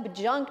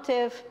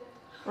subjunctive,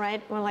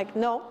 right? We're like,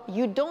 no,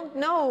 you don't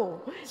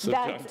know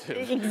that.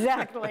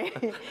 Exactly.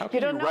 You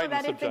don't know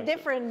that it's a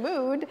different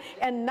mood,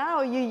 and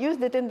now you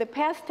used it in the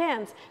past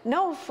tense.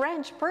 No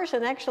French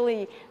person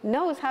actually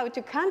knows how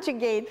to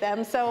conjugate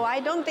them, so I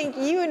don't think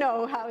you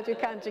know how to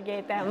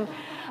conjugate them.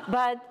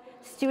 But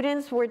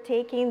students were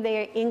taking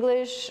their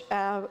English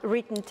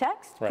written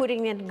text,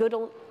 putting it in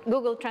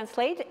Google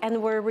Translate,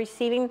 and were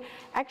receiving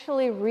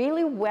actually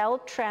really well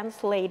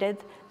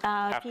translated.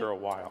 After a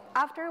while.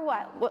 After a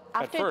while. Well,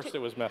 at first it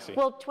was messy.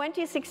 Well,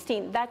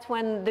 2016, that's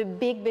when the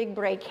big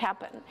break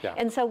happened. Yeah.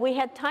 And so we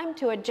had time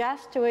to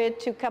adjust to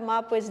it, to come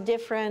up with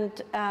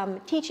different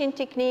teaching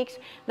techniques.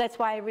 That's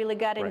why I really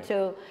got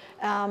into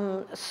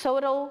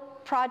SOTL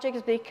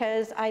projects,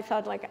 because I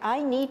thought, like,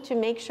 I need to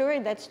make sure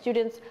that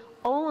students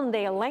own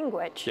their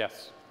language.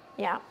 Yes.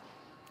 Yeah.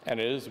 And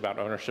it is about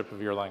ownership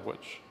of your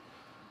language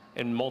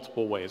in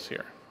multiple ways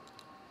here.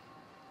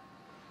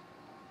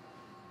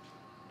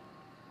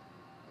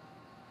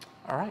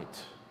 All right,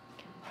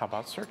 how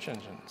about search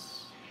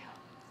engines?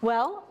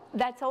 Well,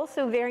 that's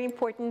also very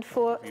important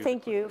for,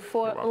 thank you,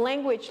 for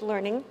language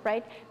learning,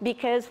 right?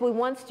 Because we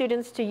want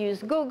students to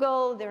use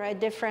Google. There are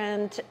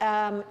different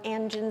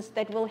engines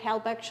that will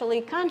help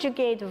actually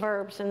conjugate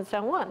verbs and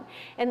so on.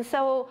 And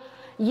so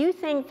you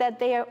think that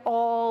they are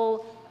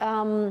all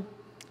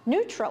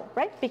neutral,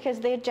 right? Because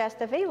they're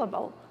just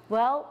available.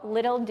 Well,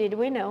 little did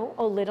we know,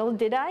 or little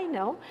did I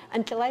know,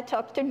 until I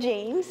talked to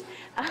James.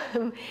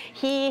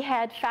 He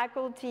had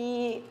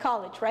faculty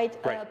college, right?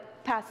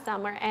 Past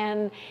summer,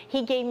 and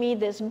he gave me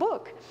this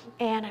book,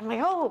 and I'm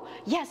like, oh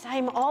yes,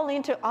 I'm all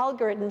into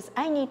algorithms.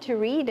 I need to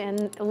read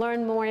and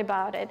learn more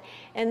about it.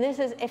 And this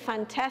is a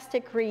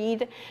fantastic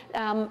read,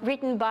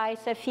 written by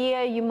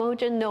Safia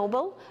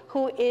Umoja-Noble,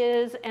 who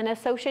is an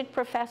associate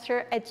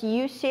professor at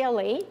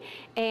UCLA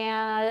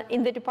and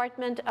in the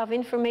Department of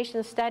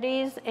Information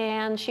Studies,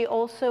 and she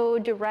also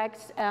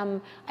directs,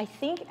 I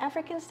think,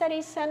 African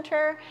Studies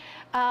Center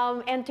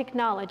and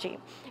Technology.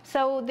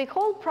 So the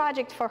whole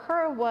project for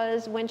her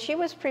was when she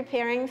was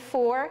preparing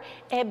for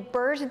a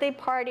birthday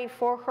party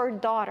for her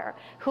daughter,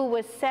 who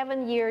was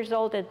 7 years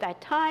old at that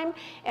time,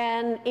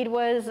 and it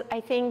was, I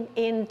think,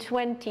 in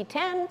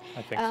 2010.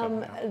 I think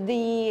so, yeah.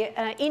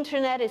 The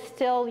internet is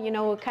still, you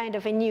know, kind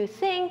of a new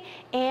thing,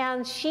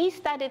 and she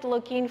started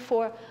looking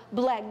for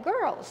black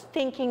girls,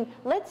 thinking,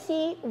 let's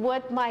see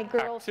what my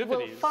girls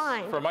will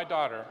find. For my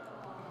daughter.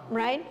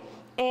 Right?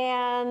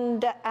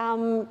 And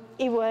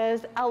it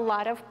was a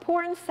lot of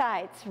porn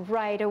sites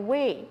right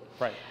away.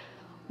 Right.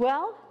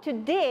 Well,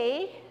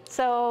 today,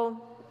 so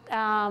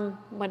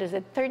what is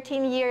it,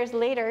 13 years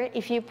later,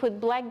 if you put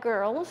black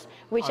girls,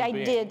 which I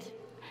did,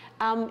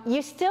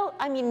 you still,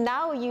 I mean,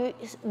 now you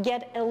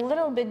get a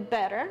little bit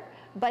better,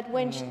 but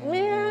when,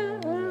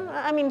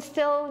 I mean,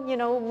 still, you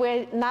know,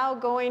 we're now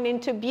going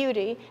into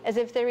beauty as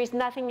if there is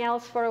nothing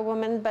else for a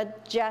woman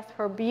but just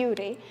her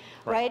beauty,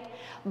 right?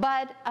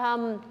 But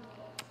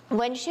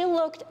when she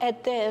looked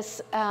at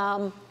this,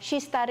 she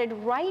started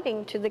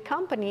writing to the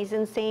companies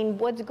and saying,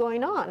 what's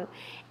going on?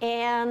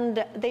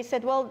 And they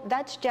said, well,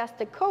 that's just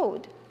the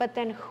code. But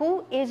then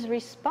who is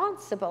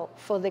responsible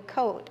for the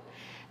code?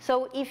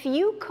 So if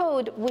you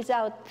code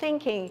without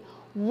thinking,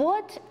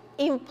 what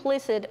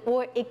implicit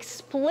or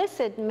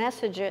explicit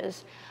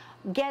messages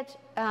get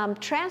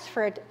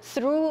transferred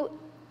through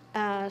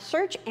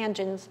search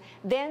engines,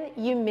 then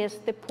you miss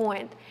the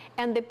point.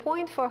 And the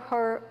point for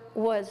her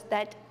was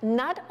that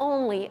not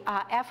only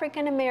are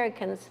African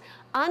Americans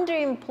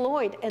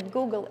underemployed at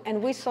Google,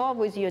 and we saw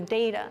with your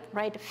data,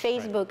 right?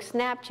 Facebook,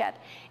 Snapchat,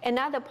 and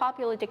other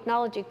popular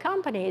technology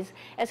companies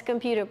as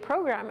computer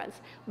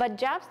programmers, but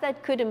jobs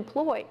that could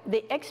employ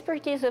the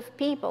expertise of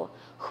people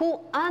who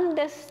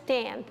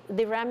understand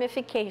the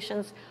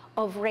ramifications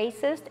of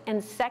racist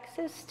and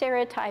sexist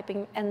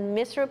stereotyping and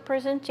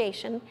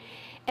misrepresentation,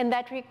 and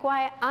that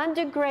require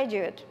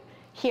undergraduate.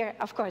 Here,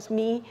 of course,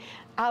 me,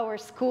 our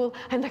school,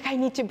 I'm like, I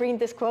need to bring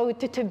this quote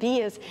to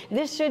Tobias.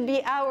 This should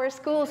be our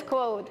school's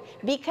quote,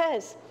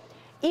 because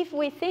if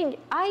we think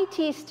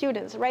IT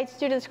students, right,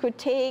 students who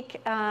take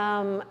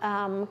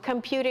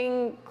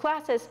computing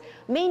classes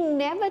may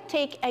never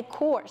take a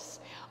course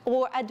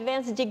or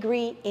advanced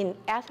degree in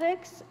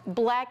ethics,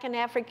 Black and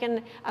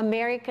African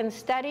American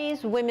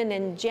studies, women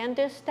and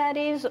gender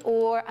studies,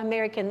 or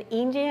American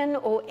Indian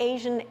or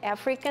Asian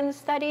African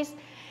studies.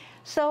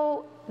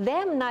 So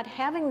them not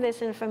having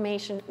this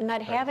information,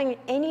 not having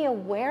any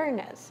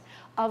awareness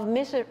of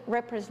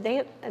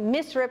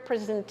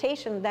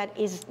misrepresentation that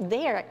is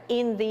there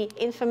in the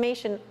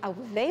information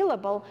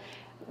available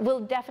will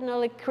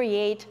definitely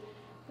create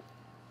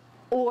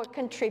or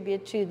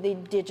contribute to the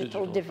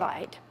digital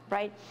divide,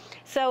 right?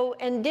 So,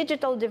 and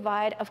digital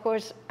divide, of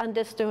course,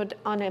 understood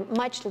on a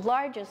much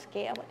larger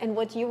scale, and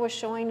what you were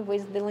showing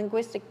with the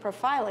linguistic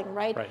profiling,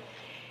 right?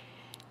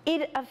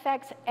 It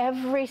affects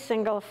every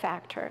single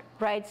factor,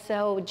 right?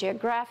 So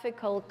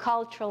geographical,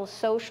 cultural,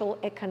 social,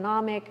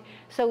 economic.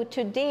 So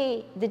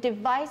today, the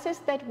devices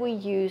that we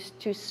use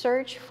to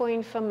search for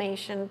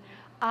information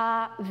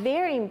are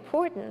very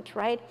important,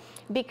 right?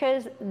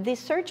 Because the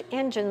search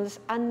engines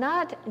are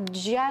not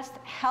just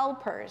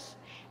helpers.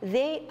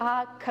 They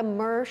are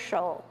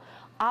commercial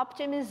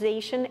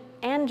optimization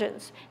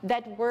engines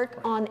that work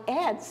on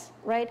ads,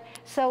 right?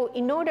 So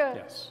in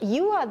order,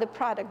 you are the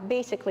product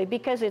basically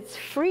because it's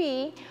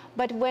free,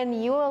 but when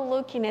you are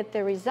looking at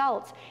the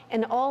results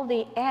and all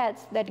the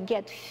ads that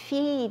get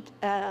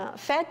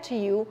fed to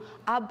you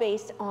are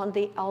based on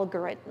the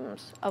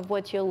algorithms of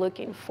what you're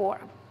looking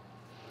for.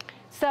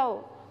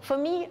 So for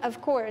me, of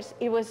course,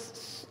 it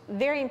was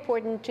very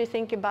important to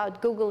think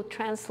about Google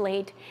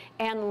Translate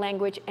and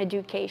language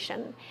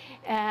education.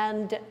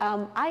 And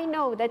I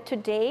know that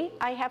today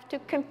I have to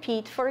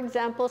compete, for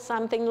example,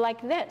 something like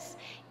this.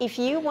 If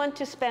you want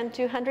to spend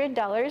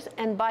 $200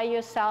 and buy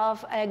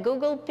yourself a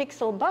Google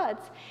Pixel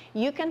Buds,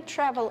 you can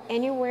travel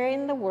anywhere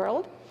in the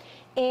world,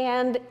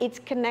 and it's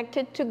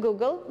connected to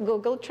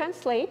Google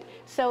Translate.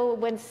 So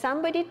when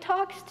somebody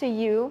talks to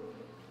you,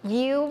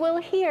 you will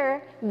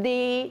hear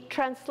the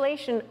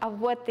translation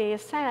of what they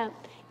said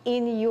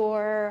in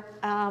your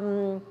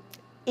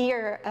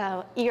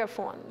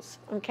earphones,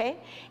 okay?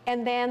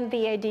 And then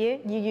the idea,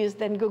 you use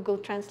then Google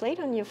Translate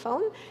on your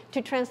phone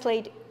to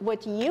translate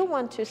what you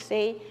want to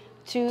say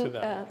to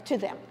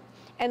them.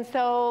 And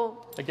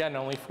so... Again,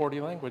 only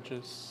 40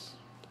 languages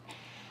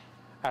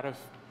out of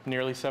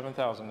nearly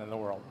 7,000 in the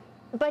world.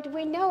 But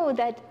we know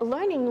that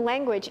learning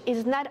language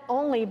is not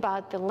only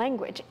about the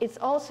language, it's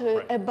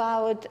also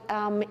about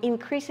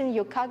increasing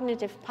your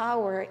cognitive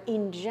power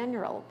in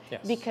general,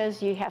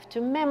 because you have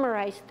to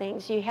memorize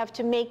things, you have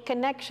to make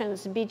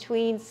connections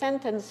between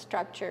sentence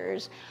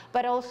structures,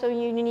 but also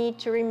you need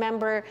to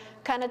remember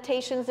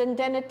connotations and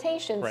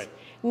denotations,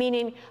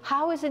 meaning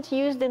how is it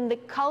used in the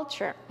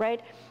culture,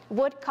 right?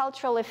 What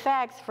cultural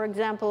effects, for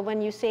example,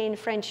 when you say in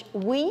French,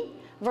 oui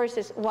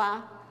versus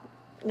moi,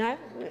 no,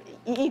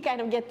 you kind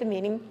of get the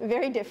meaning,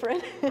 very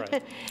different.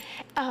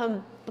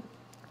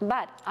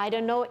 But I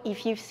don't know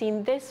if you've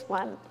seen this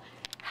one,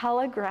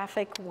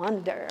 Holographic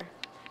Wonder.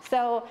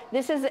 So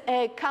this is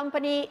a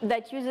company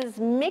that uses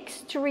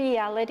mixed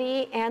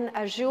reality and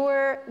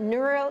Azure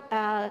neural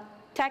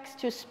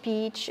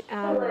text-to-speech.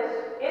 English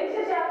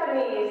into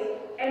Japanese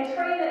and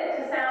train it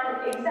to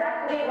sound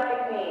exactly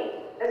like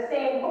me. The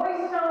same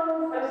voice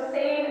tones, those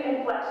same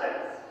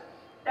inflections.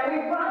 Now we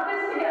brought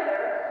this together,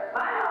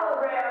 my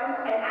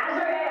hologram and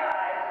Azure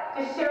AI,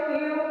 to show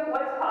you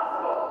what's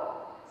possible.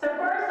 So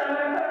first, I'm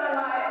going to put on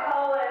my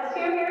HoloLens 2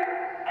 here,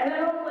 and then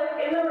we'll flip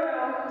in the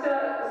room to a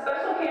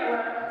special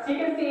camera so you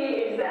can see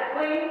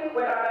exactly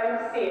what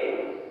I'm seeing.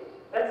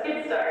 Let's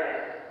get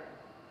started.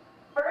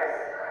 First,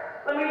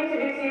 let me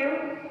introduce you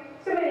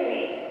to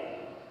Mini-Me.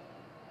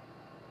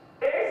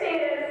 There she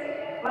is,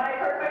 my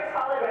perfect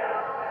hologram.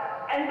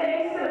 And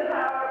thanks to the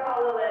power of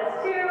HoloLens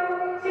 2,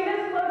 she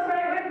just floats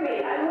right with me.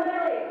 I'm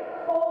literally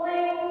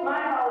holding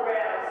my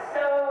hologram,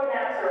 so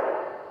natural.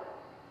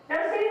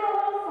 Now she's a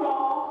little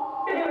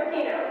small to do a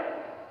keynote.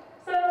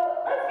 So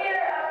let's get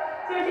her up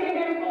so she can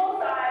do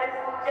full-size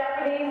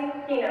Japanese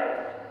keynote.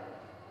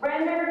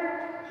 Rendered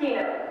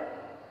keynote.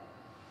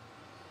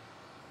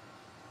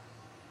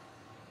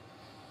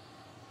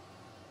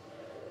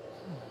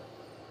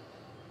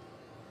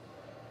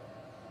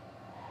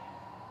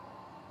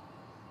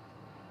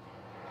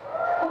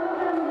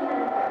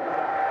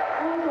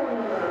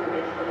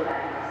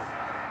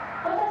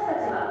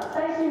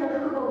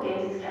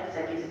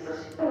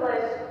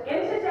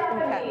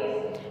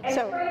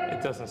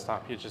 It doesn't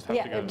stop, you just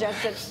have to go.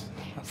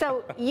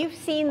 So you've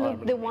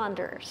seen the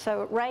wonder,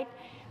 so right?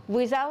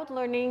 without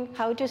learning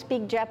how to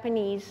speak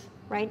Japanese,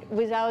 right?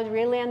 Without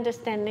really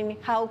understanding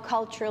how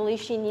culturally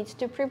she needs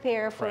to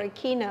prepare for a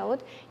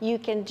keynote, you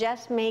can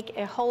just make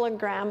a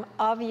hologram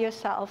of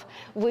yourself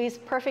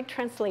with perfect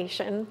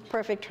translation,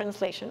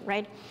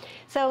 right?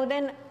 So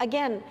then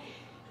again,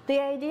 the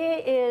idea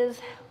is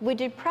we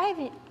deprive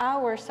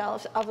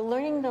ourselves of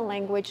learning the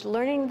language,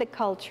 learning the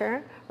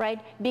culture, right?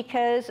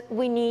 Because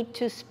we need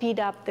to speed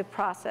up the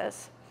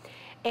process.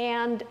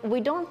 And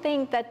we don't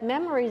think that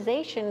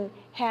memorization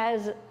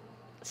has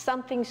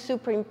something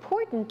super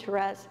important to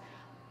us.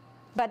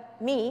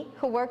 But me,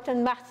 who worked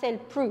on Marcel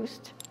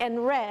Proust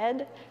and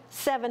read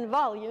 7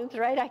 volumes,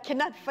 right? I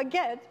cannot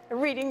forget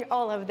reading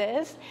all of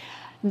this.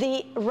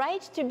 The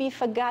right to be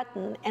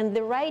forgotten and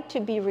the right to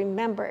be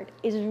remembered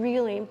is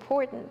really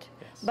important.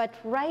 Yes. But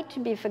right to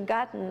be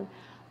forgotten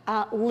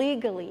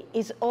legally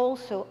is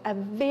also a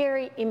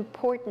very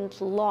important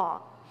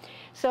law.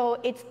 So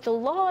it's the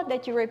law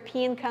that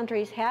European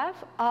countries have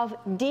of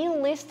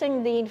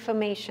delisting the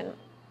information,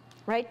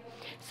 right?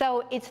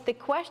 So it's the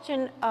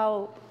question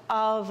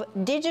of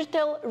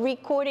digital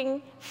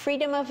recording,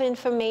 freedom of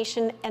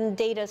information, and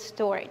data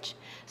storage.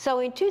 So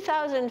in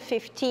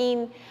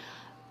 2015,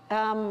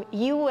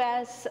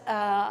 US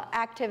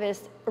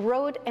activists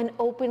wrote an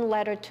open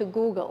letter to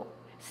Google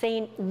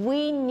saying,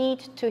 we need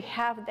to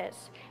have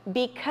this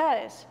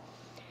because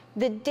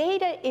the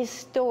data is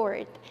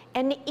stored,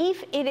 and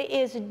if it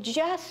is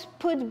just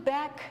put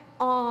back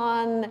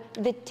on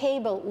the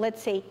table,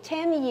 let's say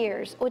 10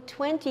 years or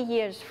 20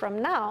 years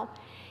from now,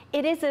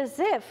 it is as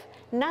if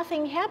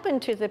nothing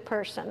happened to the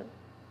person,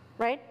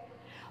 right?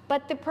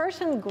 But the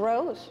person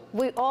grows.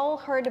 We all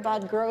heard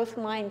about growth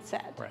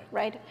mindset,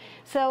 right?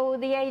 So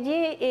the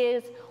idea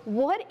is,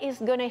 what is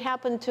going to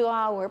happen to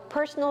our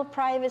personal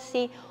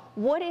privacy?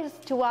 What is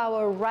to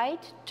our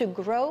right to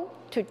grow,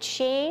 to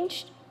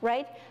change,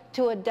 right?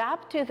 To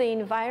adapt to the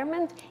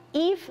environment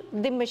if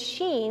the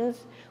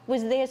machines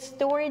with their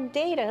stored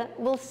data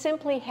will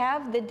simply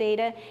have the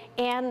data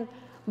and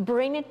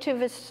bring it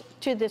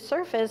to the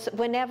surface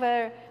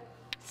whenever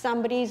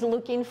somebody's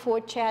looking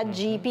for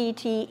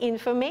ChatGPT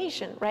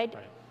information, right?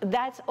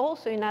 That's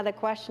also another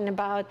question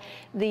about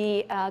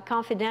the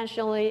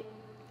confidentially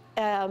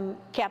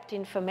kept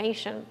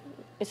information,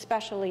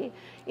 especially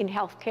in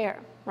healthcare,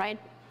 right?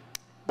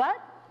 But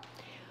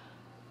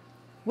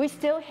we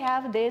still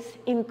have this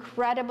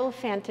incredible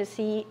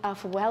fantasy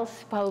of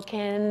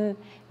well-spoken,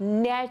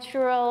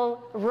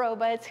 natural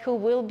robots who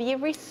will be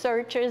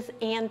researchers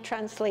and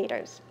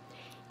translators.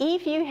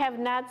 If you have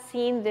not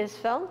seen this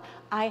film,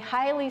 I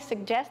highly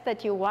suggest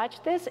that you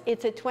watch this.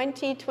 It's a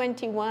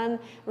 2021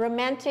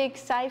 romantic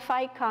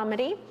sci-fi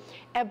comedy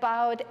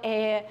about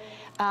a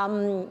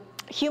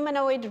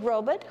humanoid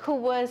robot who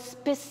was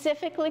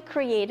specifically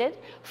created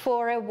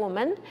for a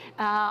woman,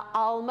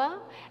 Alma,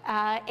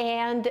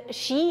 and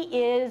she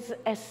is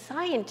a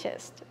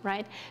scientist,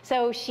 right?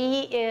 So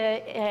she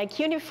is a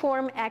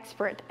cuneiform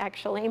expert,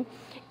 actually,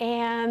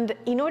 and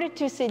in order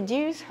to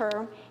seduce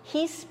her,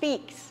 he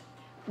speaks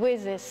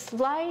with a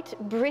slight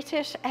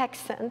British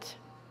accent,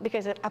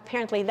 because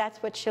apparently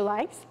that's what she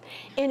likes,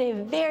 in a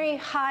very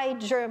high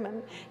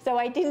German. So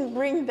I didn't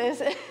bring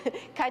this,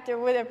 Kata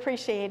would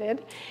appreciate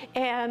it.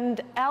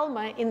 And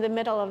Alma, in the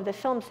middle of the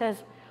film,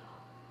 says,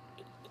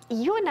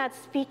 "You're not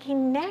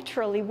speaking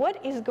naturally.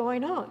 What is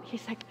going on?"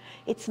 He's like,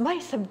 "It's my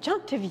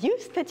subjunctive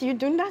use that you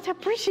do not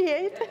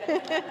appreciate."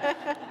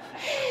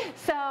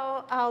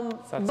 So,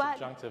 that's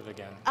subjunctive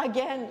again.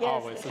 Again,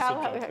 yes. Always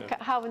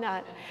how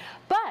not?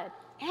 But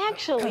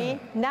actually,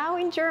 now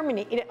in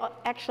Germany,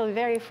 actually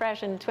very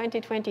fresh in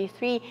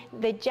 2023,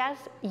 they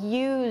just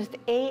used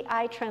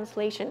AI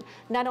translation,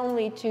 not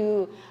only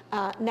to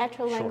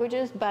natural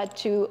languages, but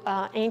to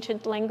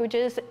ancient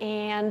languages.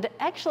 And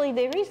actually,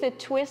 there is a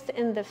twist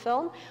in the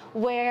film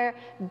where,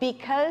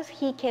 because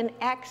he can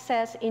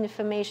access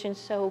information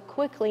so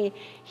quickly,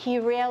 he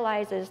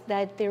realizes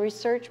that the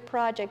research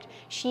project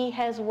she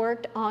has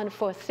worked on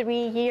for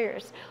 3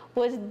 years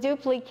was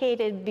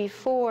duplicated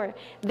before.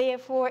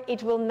 Therefore,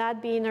 it will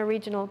not be an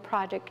original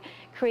project,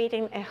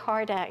 creating a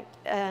hard act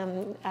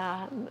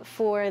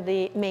for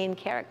the main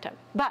character.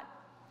 But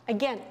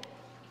again,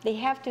 they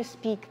have to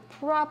speak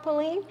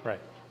properly. Right.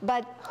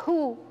 But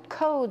who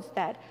codes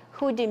that?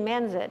 Who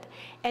demands it?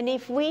 And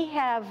if we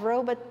have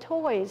robot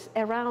toys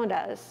around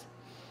us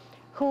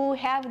who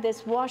have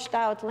this washed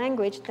out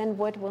language, then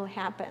what will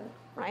happen,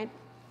 right?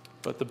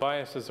 But the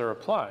biases are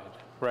applied,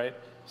 right?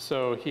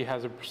 So he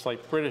has a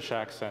slight British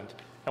accent.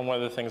 And one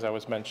of the things I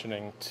was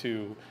mentioning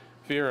to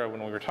Vera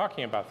when we were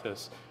talking about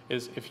this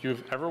is, if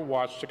you've ever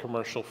watched a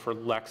commercial for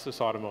Lexus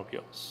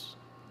automobiles.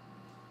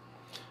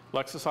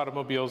 Lexus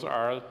automobiles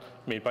are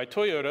made by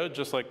Toyota,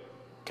 just like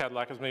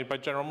Cadillac is made by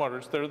General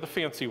Motors. They're the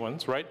fancy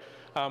ones, right?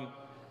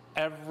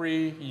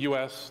 Every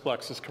US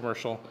Lexus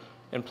commercial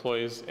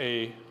employs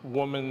a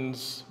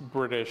woman's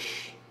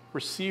British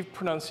received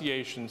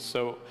pronunciation,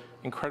 so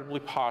incredibly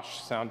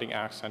posh sounding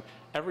accent.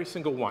 Every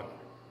single one.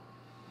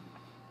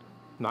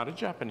 Not a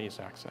Japanese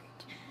accent,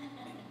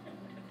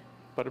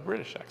 but a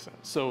British accent.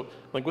 So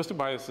linguistic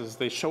biases,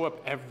 they show up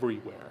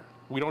everywhere.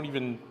 We don't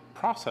even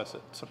process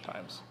it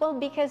sometimes. Well,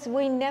 because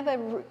we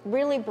never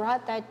really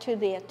brought that to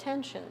the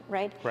attention,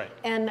 right? Right.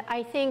 And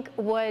I think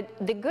what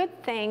the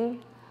good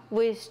thing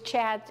with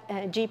Chat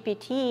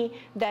GPT,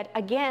 that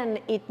again,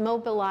 it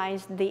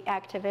mobilized the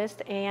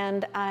activists,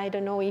 and I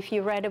don't know if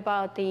you read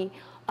about the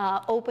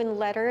open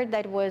letter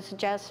that was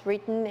just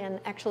written,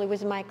 and actually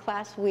with my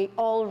class, we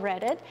all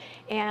read it,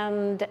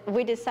 and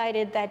we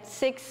decided that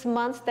 6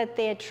 months that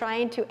they're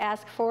trying to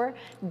ask for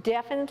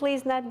definitely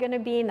is not going to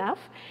be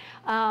enough.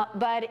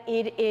 But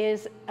it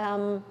is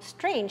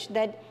strange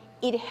that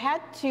it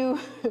had to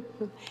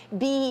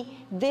be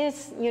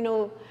this,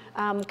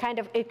 kind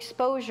of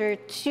exposure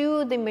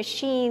to the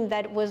machine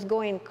that was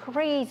going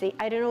crazy.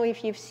 I don't know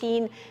if you've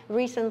seen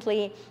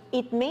recently,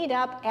 it made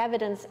up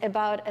evidence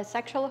about a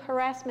sexual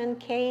harassment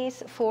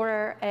case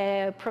for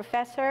a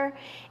professor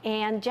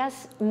and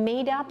just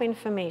made up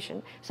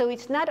information. So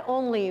it's not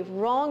only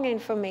wrong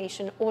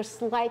information or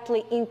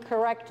slightly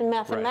incorrect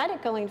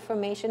mathematical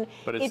information,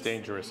 but it's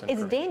dangerous.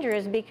 It's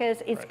dangerous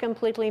because it's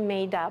completely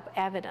made up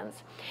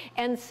evidence.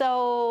 And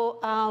so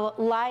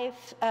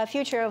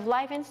Future of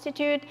Life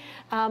Institute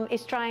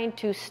is trying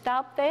to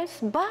stop this,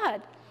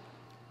 but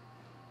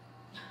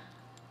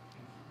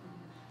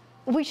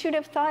we should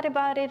have thought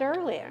about it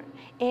earlier.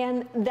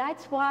 And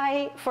that's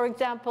why, for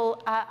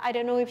example, I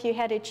don't know if you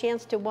had a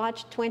chance to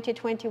watch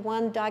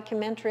 2021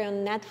 documentary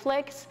on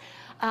Netflix,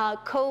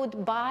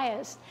 Code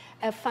Bias,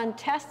 a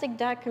fantastic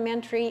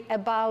documentary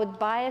about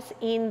bias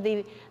in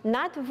the,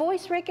 not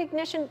voice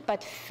recognition,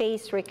 but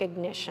face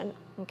recognition,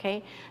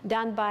 okay?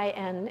 Done by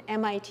an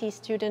MIT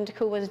student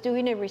who was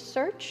doing a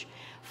research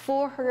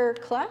for her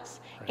class,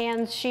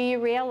 and she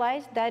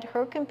realized that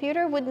her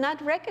computer would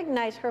not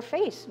recognize her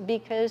face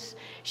because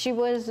she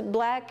was a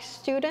Black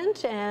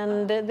student,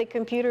 and the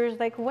computer is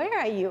like, where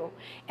are you?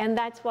 And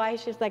that's why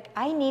she's like,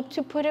 I need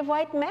to put a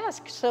white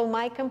mask so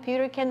my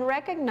computer can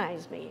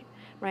recognize me,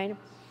 right?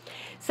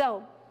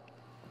 So.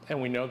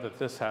 And we know that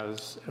this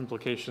has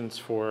implications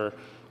for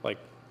like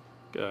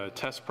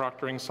test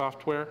proctoring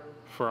software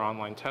for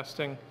online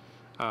testing.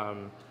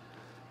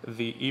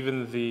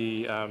 Even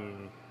the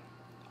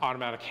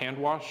automatic hand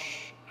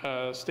wash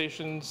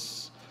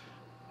stations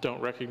don't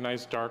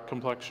recognize dark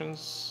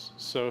complexions.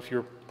 So if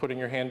you're putting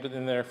your hand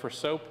in there for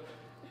soap,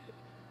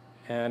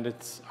 and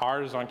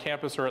ours on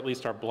campus, or at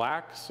least are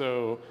black,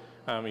 so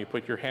you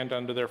put your hand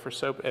under there for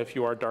soap. If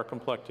you are dark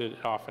complected,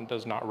 it often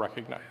does not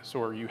recognize,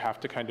 or you have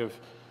to kind of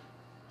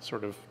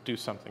sort of do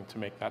something to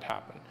make that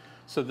happen.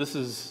 So this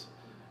is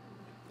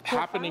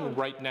happening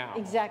right now.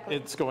 Exactly.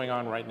 It's going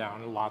on right now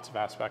in lots of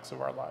aspects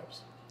of our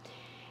lives.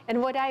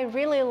 And what I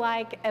really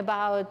like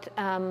about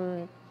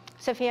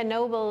Sophia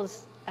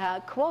Noble's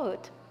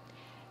quote,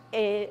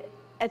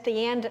 at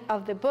the end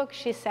of the book,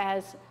 she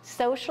says,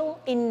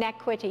 social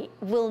inequity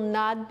will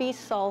not be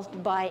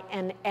solved by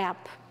an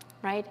app,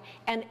 right?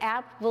 An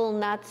app will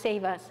not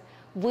save us.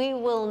 We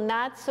will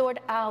not sort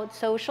out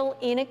social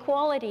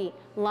inequality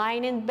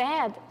lying in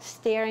bed,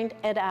 staring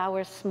at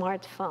our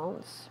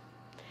smartphones.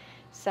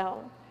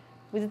 So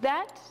with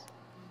that,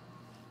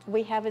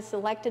 we have a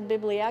selected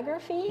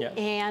bibliography, yes,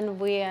 and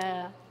we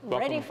are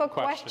ready for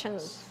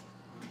questions.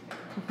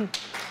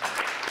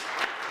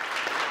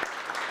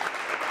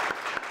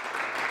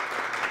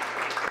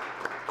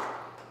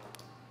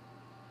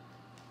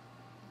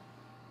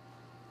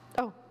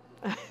 Oh.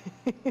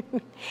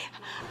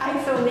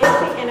 I saw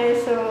Nancy and I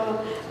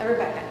saw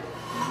Rebecca.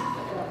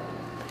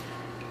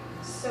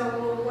 So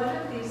one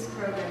of these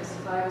programs,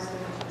 if I was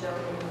going to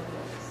donate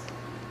books,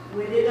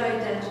 would it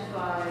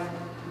identify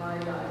my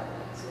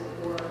dialects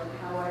or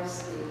how I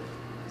speak?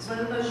 It's one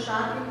of the most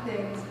shocking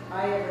things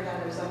I ever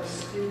had was I was a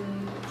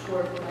student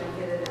or my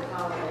kid at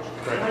college.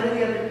 Right. One of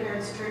the other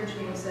parents turned to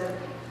me and said,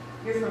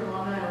 "You're from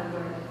Long Island,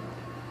 aren't you?"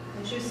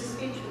 And she was a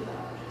speech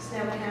pathologist.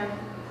 Now we have a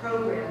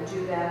program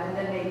do that and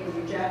then maybe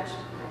reject my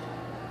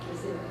dialect.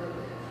 Is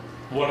inappropriate.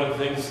 One of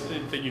the things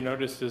that you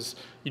notice is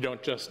you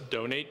don't just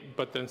donate,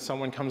 but then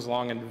someone comes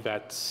along and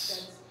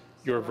vets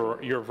your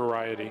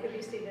variety.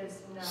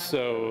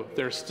 So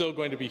there's still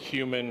going to be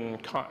human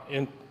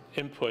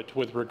input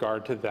with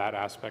regard to that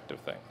aspect of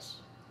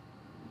things.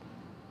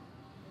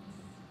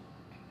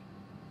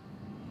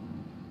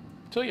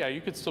 So yeah, you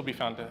could still be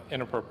found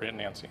inappropriate,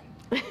 Nancy.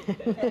 You're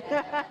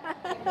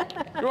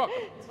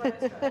welcome.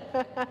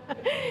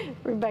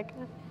 Rebecca.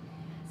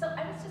 So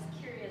I was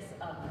just curious,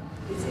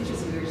 it's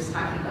interesting, we were just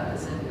talking about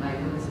this in my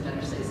Women's and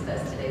Gender Studies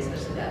class today,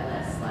 especially that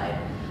last slide.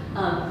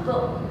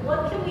 But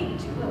what can we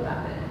do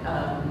about it?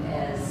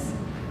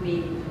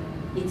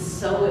 It's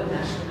so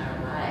enmeshed in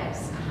our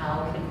lives.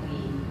 How can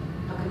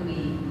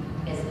we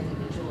as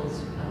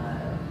individuals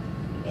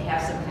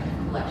have some kind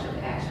of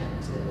collective action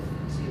to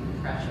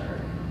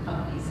pressure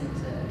companies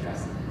into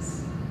addressing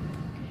this?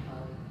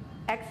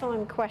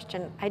 Excellent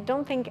question. I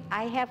don't think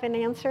I have an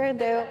answer,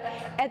 though.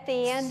 At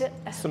the end,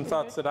 some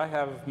thoughts that I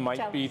have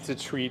might be to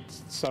treat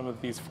some of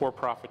these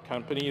for-profit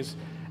companies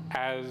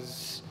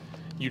as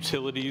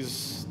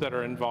utilities that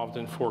are involved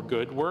in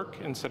for-good work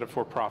instead of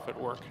for-profit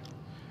work.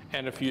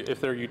 And if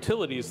they're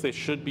utilities, they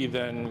should be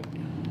then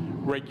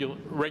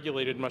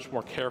regulated much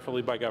more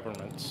carefully by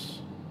governments.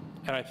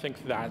 And I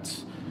think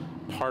that's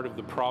part of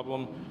the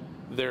problem.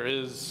 There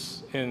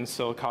is in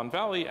Silicon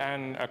Valley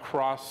and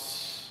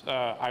across,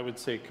 I would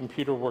say,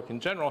 computer work in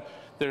general,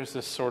 there's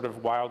this sort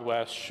of Wild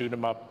West, shoot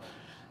 'em up,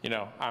 you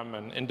know, I'm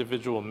an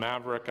individual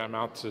maverick, I'm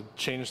out to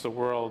change the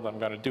world, I'm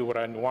gonna do what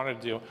I want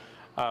to do.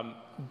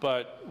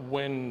 But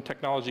when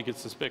technology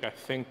gets this big, I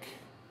think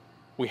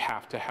we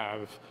have to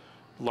have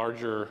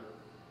larger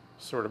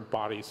sort of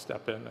bodies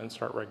step in and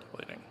start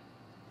regulating.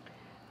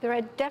 There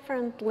are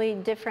definitely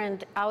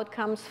different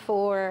outcomes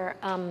for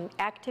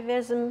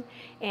activism,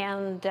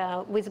 and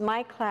with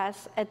my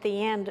class at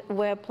the end,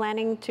 we're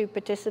planning to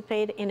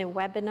participate in a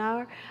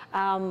webinar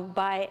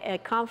by a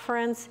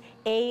conference,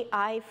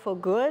 AI for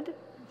Good.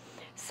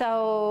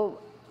 So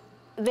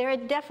there are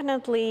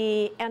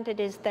definitely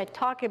entities that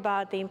talk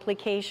about the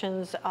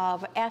implications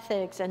of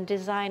ethics and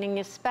designing,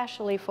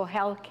 especially for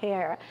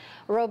healthcare,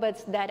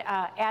 robots that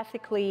are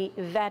ethically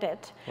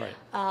vetted. Right.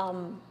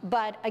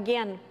 But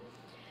again,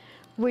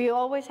 we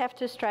always have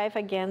to strive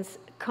against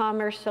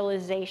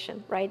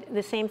commercialization, right?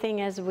 The same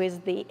thing as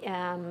with the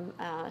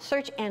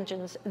search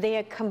engines. They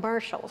are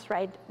commercials,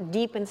 right?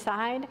 Deep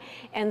inside.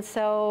 And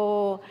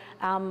so,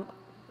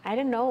 I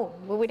don't know,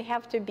 we would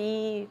have to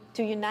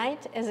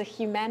unite as a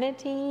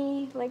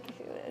humanity, like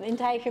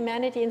entire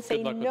humanity, and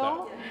say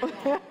no.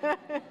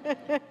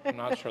 I'm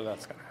not sure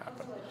that's going to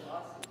happen.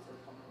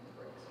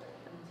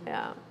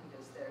 Yeah.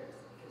 Because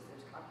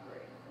there's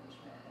copyright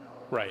infringement and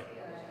all of Right.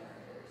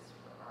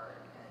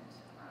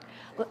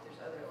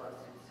 there's other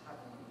lawsuits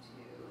having to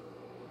do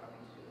with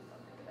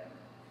something that I'm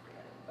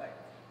forgetting. But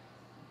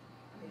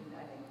I mean,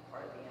 I think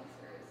part of the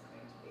answer is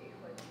going to be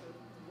like the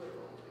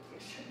literal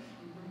litigation.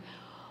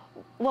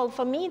 Well,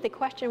 for me, the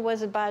question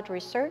was about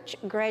research,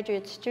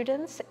 graduate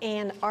students,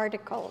 and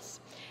articles.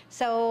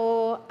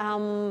 So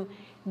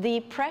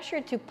the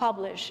pressure to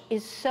publish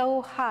is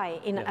so high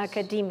in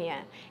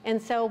academia.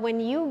 And so when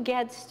you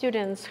get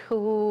students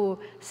who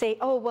say,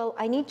 oh, well,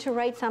 I need to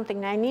write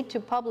something, I need to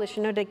publish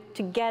in order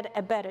to get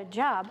a better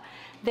job,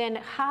 then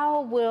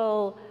how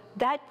will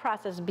that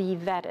process be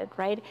vetted,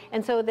 right?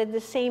 And so that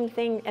the same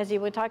thing as you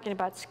were talking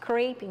about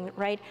scraping,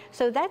 right?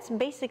 So that's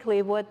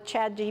basically what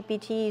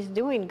ChatGPT is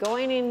doing,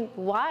 going in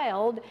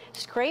wild,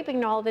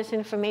 scraping all this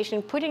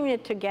information, putting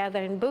it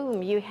together, and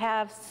boom, you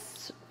have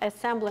a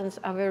semblance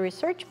of a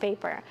research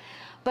paper.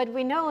 But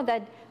we know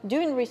that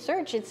doing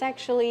research, it's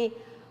actually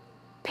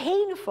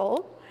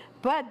painful,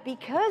 but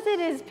because it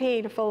is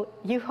painful,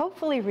 you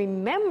hopefully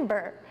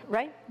remember,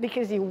 right?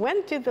 Because you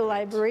went to the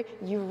library,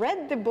 you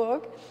read the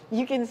book,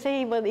 you can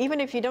say, well, even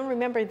if you don't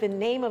remember the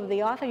name of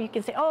the author, you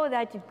can say, oh,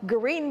 that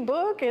green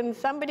book, and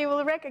somebody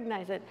will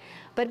recognize it.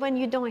 But when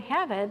you don't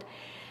have it,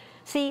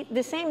 see,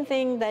 the same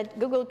thing that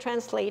Google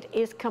Translate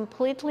is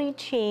completely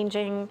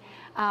changing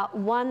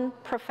one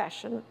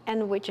profession,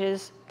 and which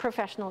is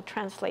professional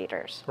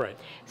translators. Right.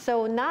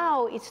 So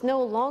now it's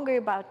no longer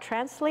about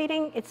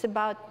translating, it's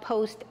about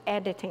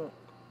post-editing.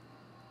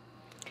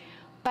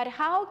 But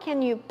how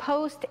can you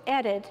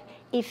post-edit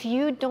if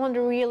you don't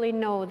really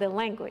know the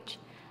language?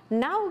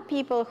 Now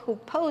people who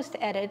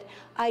post-edit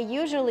are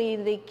usually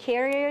the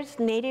carriers,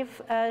 native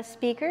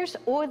speakers,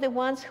 or the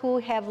ones who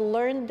have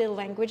learned the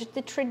language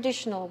the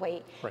traditional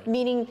way, right.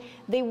 Meaning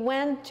they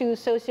went to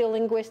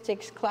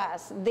sociolinguistics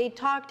class, they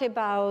talked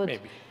about,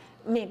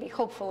 maybe,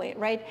 hopefully,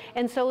 right?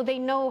 And so they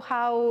know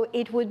how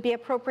it would be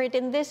appropriate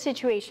in this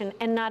situation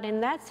and not in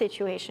that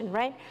situation,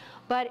 right?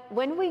 But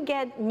when we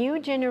get new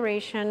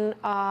generation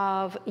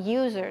of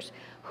users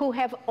who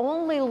have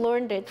only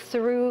learned it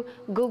through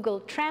Google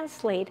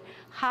Translate,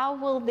 how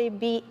will they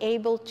be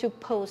able to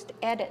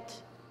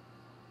post-edit?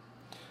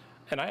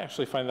 And I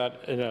actually find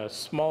that in a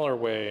smaller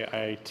way.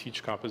 I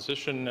teach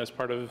composition as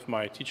part of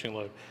my teaching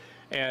load.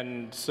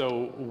 And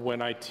so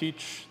when I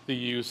teach the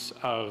use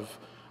of,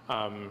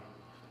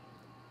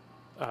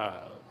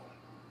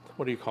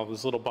 what do you call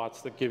those little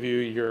bots that give you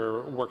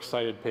your works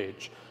cited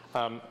page?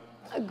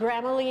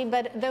 Grammarly,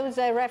 but those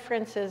are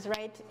references,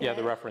 right? Yeah,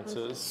 the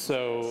references.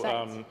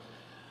 So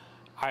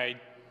I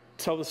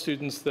tell the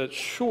students that,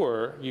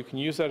 sure, you can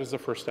use that as the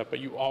first step, but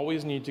you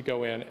always need to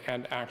go in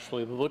and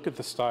actually look at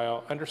the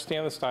style,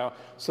 understand the style,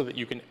 so that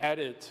you can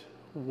edit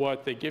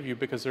what they give you,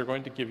 because they're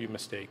going to give you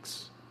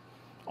mistakes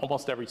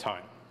almost every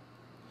time.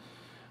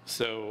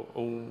 So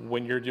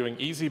when you're doing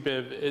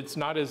EasyBib, it's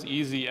not as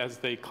easy as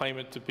they claim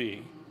it to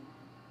be.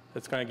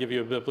 It's going to give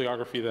you a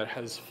bibliography that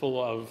has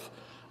full of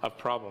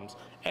problems.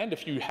 And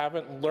if you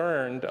haven't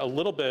learned a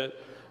little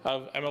bit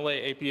of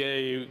MLA,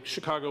 APA,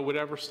 Chicago,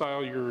 whatever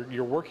style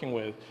you're working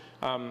with,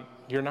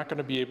 you're not going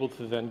to be able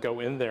to then go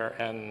in there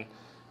and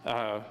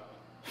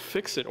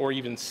fix it, or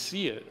even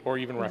see it, or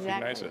even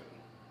recognize it.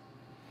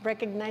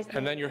 Recognize it.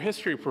 And then your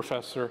history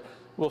professor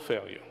will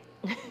fail you.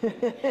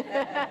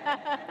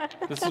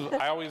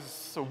 I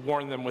always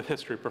warn them with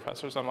history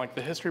professors. I'm like,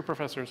 the history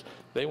professors,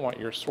 they want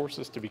your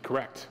sources to be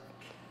correct.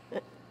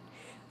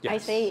 I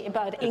Yes. say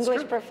about It's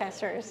English true.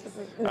 professors.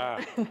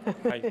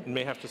 I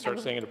may have to start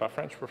saying it about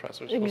French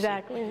professors. We'll see.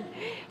 Exactly.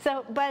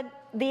 So, but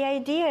the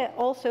idea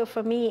also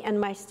for me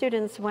and my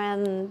students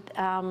when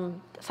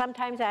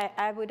sometimes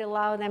I would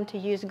allow them to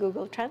use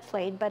Google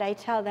Translate, but I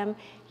tell them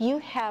you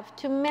have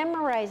to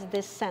memorize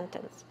this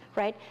sentence,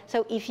 right?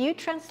 So if you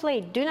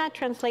translate, do not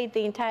translate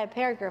the entire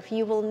paragraph,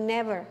 you will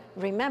never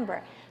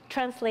remember.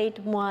 Translate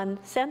one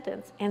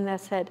sentence. And they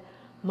said,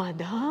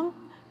 Madame?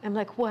 I'm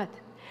like, what?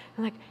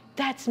 I'm like,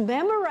 that's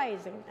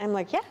memorizing. I'm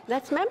like, yeah,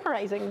 that's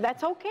memorizing.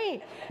 That's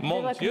okay.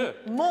 Mon like, Dieu.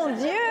 Mon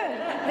Dieu.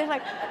 They're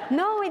like,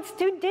 no, it's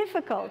too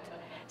difficult.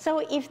 So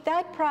if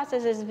that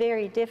process is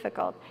very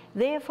difficult,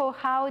 therefore,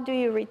 how do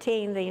you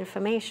retain the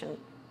information,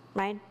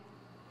 right?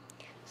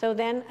 So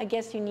then I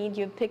guess you need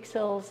your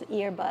Pixels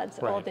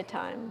earbuds all Right. the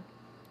time.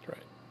 That's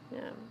right.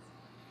 Yeah.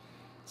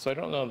 So I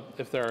don't know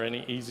if there are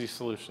any easy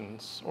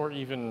solutions or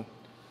even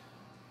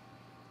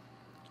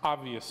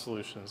obvious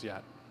solutions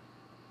yet.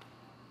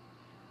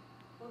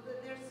 Well,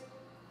 there's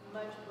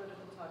much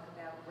political talk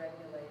about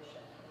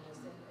regulation.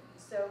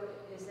 So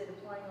is it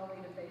applying only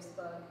to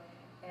Facebook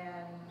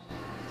and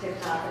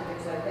TikTok and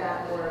things like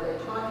that, or are they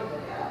talking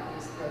about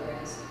these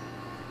programs,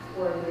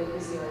 or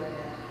is the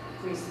argument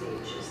free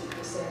speech? Is it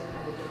the same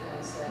kind of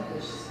defense that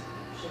this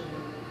should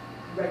be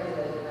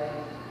regulated by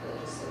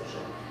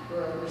legislation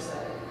or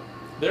oversight?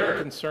 There are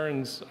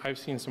concerns, I've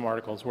seen some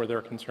articles where there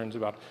are concerns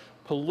about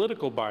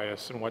political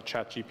bias in what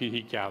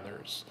ChatGPT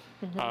gathers.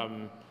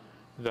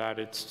 That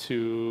it's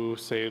too,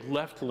 say,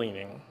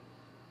 left-leaning.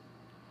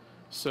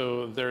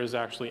 So there is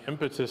actually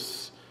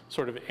impetus,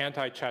 sort of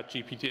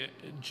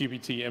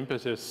anti-ChatGPT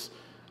impetus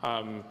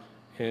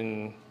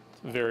in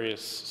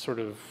various sort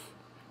of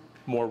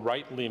more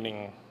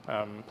right-leaning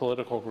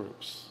political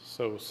groups.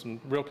 So some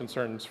real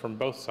concerns from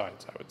both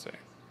sides, I would say.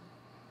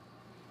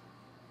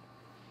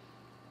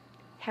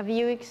 Have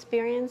you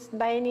experienced,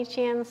 by any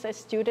chance, a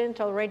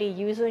student already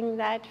using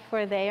that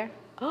for their?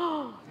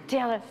 Oh,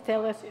 tell us.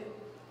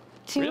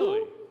 Two?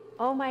 Really?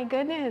 Oh my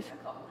goodness.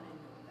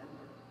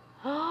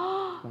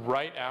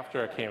 Right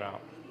after it came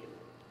out.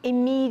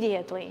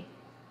 Immediately.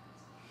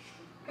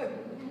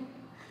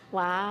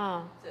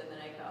 Wow. So then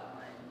I got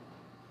mine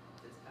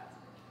this past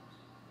week.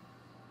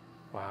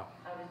 Wow.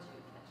 How did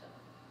you catch up?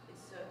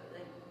 It's so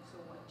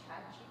what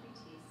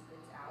ChatGPT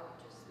spits out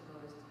just the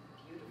most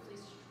beautifully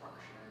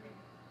structured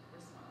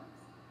response,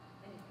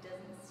 and it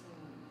doesn't seem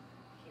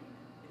human.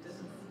 It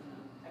doesn't seem.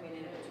 I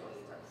mean, it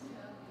actually starts.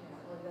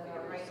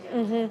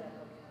 And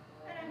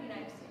I mean,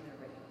 I've seen it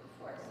written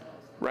before. So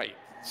Right.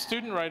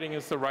 Student writing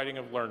is the writing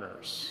of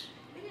learners.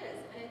 it is,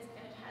 and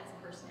it has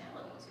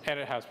personality to it. And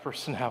it has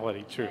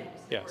personality, true.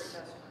 Yes.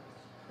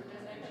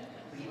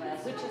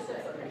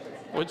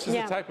 Which is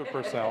Yeah. a type of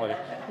personality.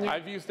 Yeah.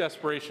 I've used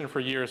desperation for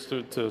years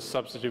to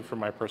substitute for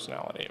my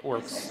personality. It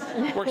works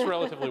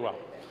relatively well.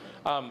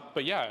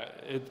 But yeah,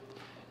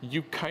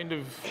 you kind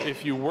of,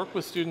 if you work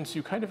with students,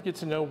 you kind of get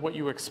to know what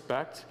you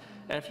expect.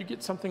 And if you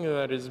get something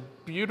that is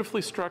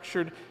beautifully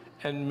structured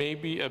and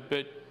maybe a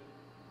bit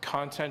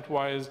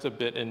content-wise, a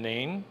bit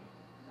inane.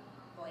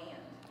 Bland.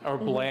 Or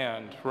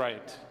bland,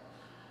 right.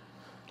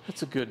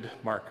 That's a good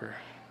marker.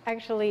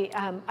 Actually,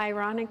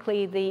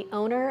 ironically, the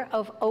owner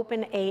of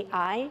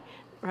OpenAI,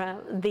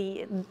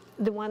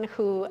 the one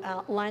who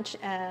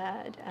launched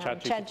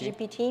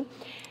ChatGPT,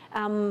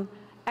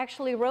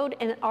 actually wrote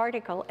an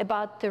article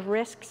about the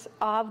risks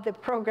of the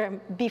program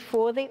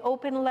before the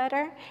open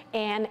letter,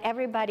 and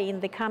everybody in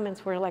the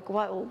comments were like,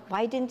 well,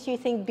 why didn't you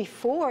think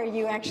before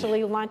you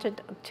actually launched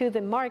it to the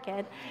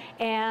market?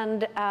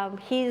 And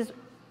his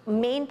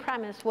main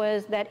premise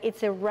was that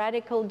it's a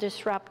radical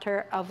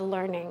disruptor of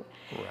learning.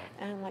 Right.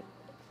 And I'm like,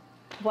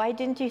 why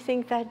didn't you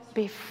think that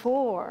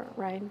before,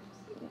 right?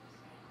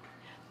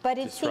 But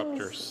it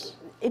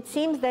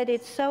seems that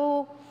it's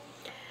so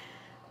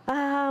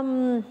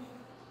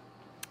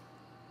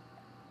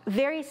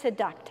very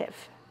seductive,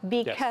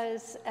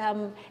 because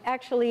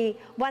actually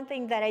one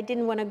thing that I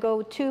didn't want to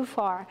go too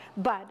far,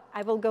 but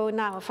I will go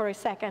now for a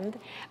second.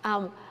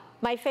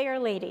 My Fair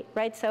Lady,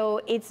 right?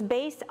 So it's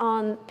based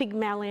on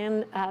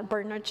Pygmalion,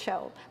 Bernard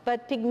Shaw.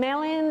 But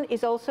Pygmalion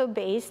is also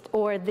based,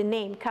 or the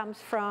name comes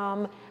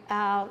from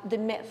the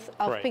myth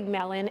of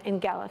Pygmalion and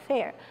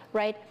Galatea,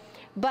 right?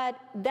 But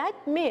that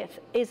myth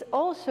is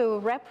also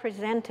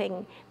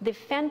representing the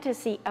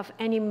fantasy of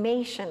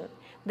animation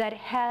that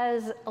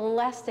has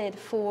lasted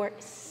for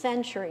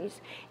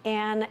centuries.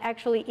 And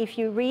actually, if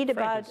you read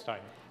about...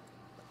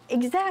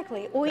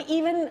 Exactly, or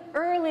even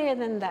earlier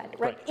than that,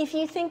 right? If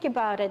you think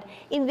about it,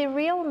 in the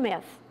real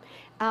myth,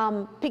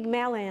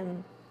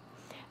 Pygmalion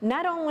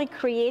not only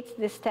creates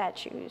the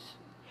statues,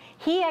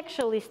 he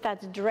actually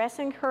starts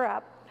dressing her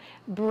up,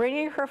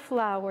 bringing her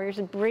flowers,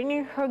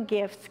 bringing her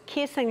gifts,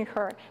 kissing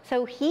her.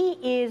 So he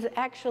is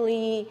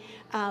actually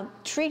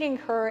treating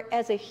her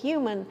as a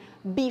human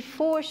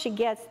before she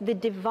gets the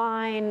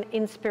divine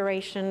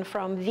inspiration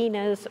from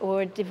Venus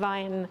or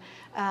divine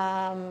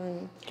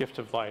gift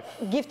of life.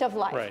 Gift of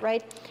life,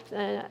 right?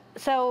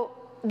 So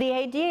the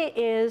idea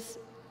is,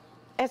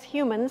 as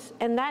humans,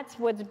 and that's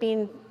what's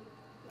been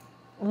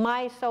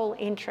my sole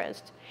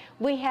interest.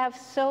 We have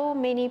so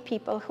many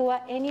people who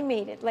are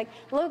animated. Like,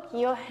 look,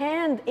 your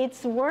hand,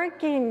 it's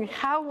working.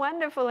 How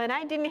wonderful. And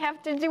I didn't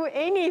have to do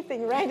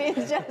anything, right?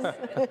 It's just...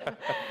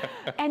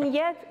 And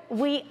yet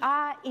we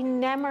are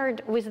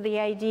enamored with the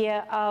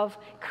idea of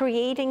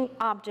creating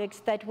objects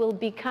that will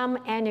become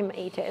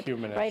animated.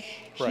 Humanish. Right?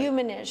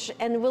 Humanish,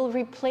 and will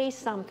replace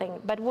something.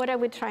 But what are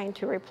we trying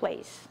to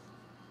replace?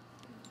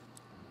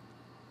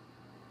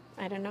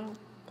 I don't know.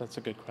 That's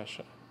a good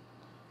question.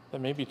 That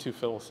may be too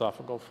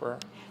philosophical for...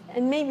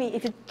 And maybe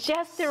it's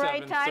just the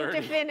right time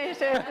to finish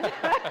it.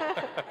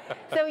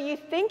 So you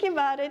think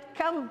about it,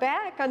 come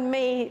back on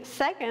May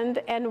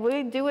 2nd, and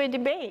we'll do a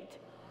debate,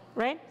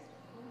 right?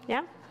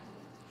 Yeah?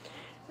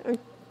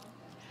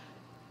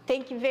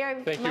 Thank you very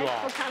much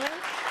for coming.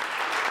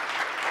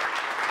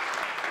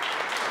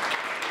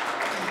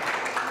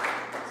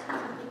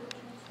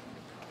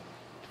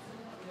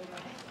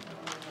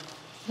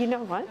 You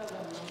know what?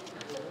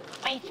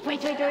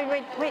 Wait.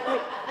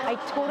 I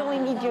totally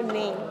need your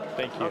name.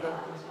 Thank you.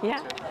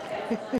 Yeah.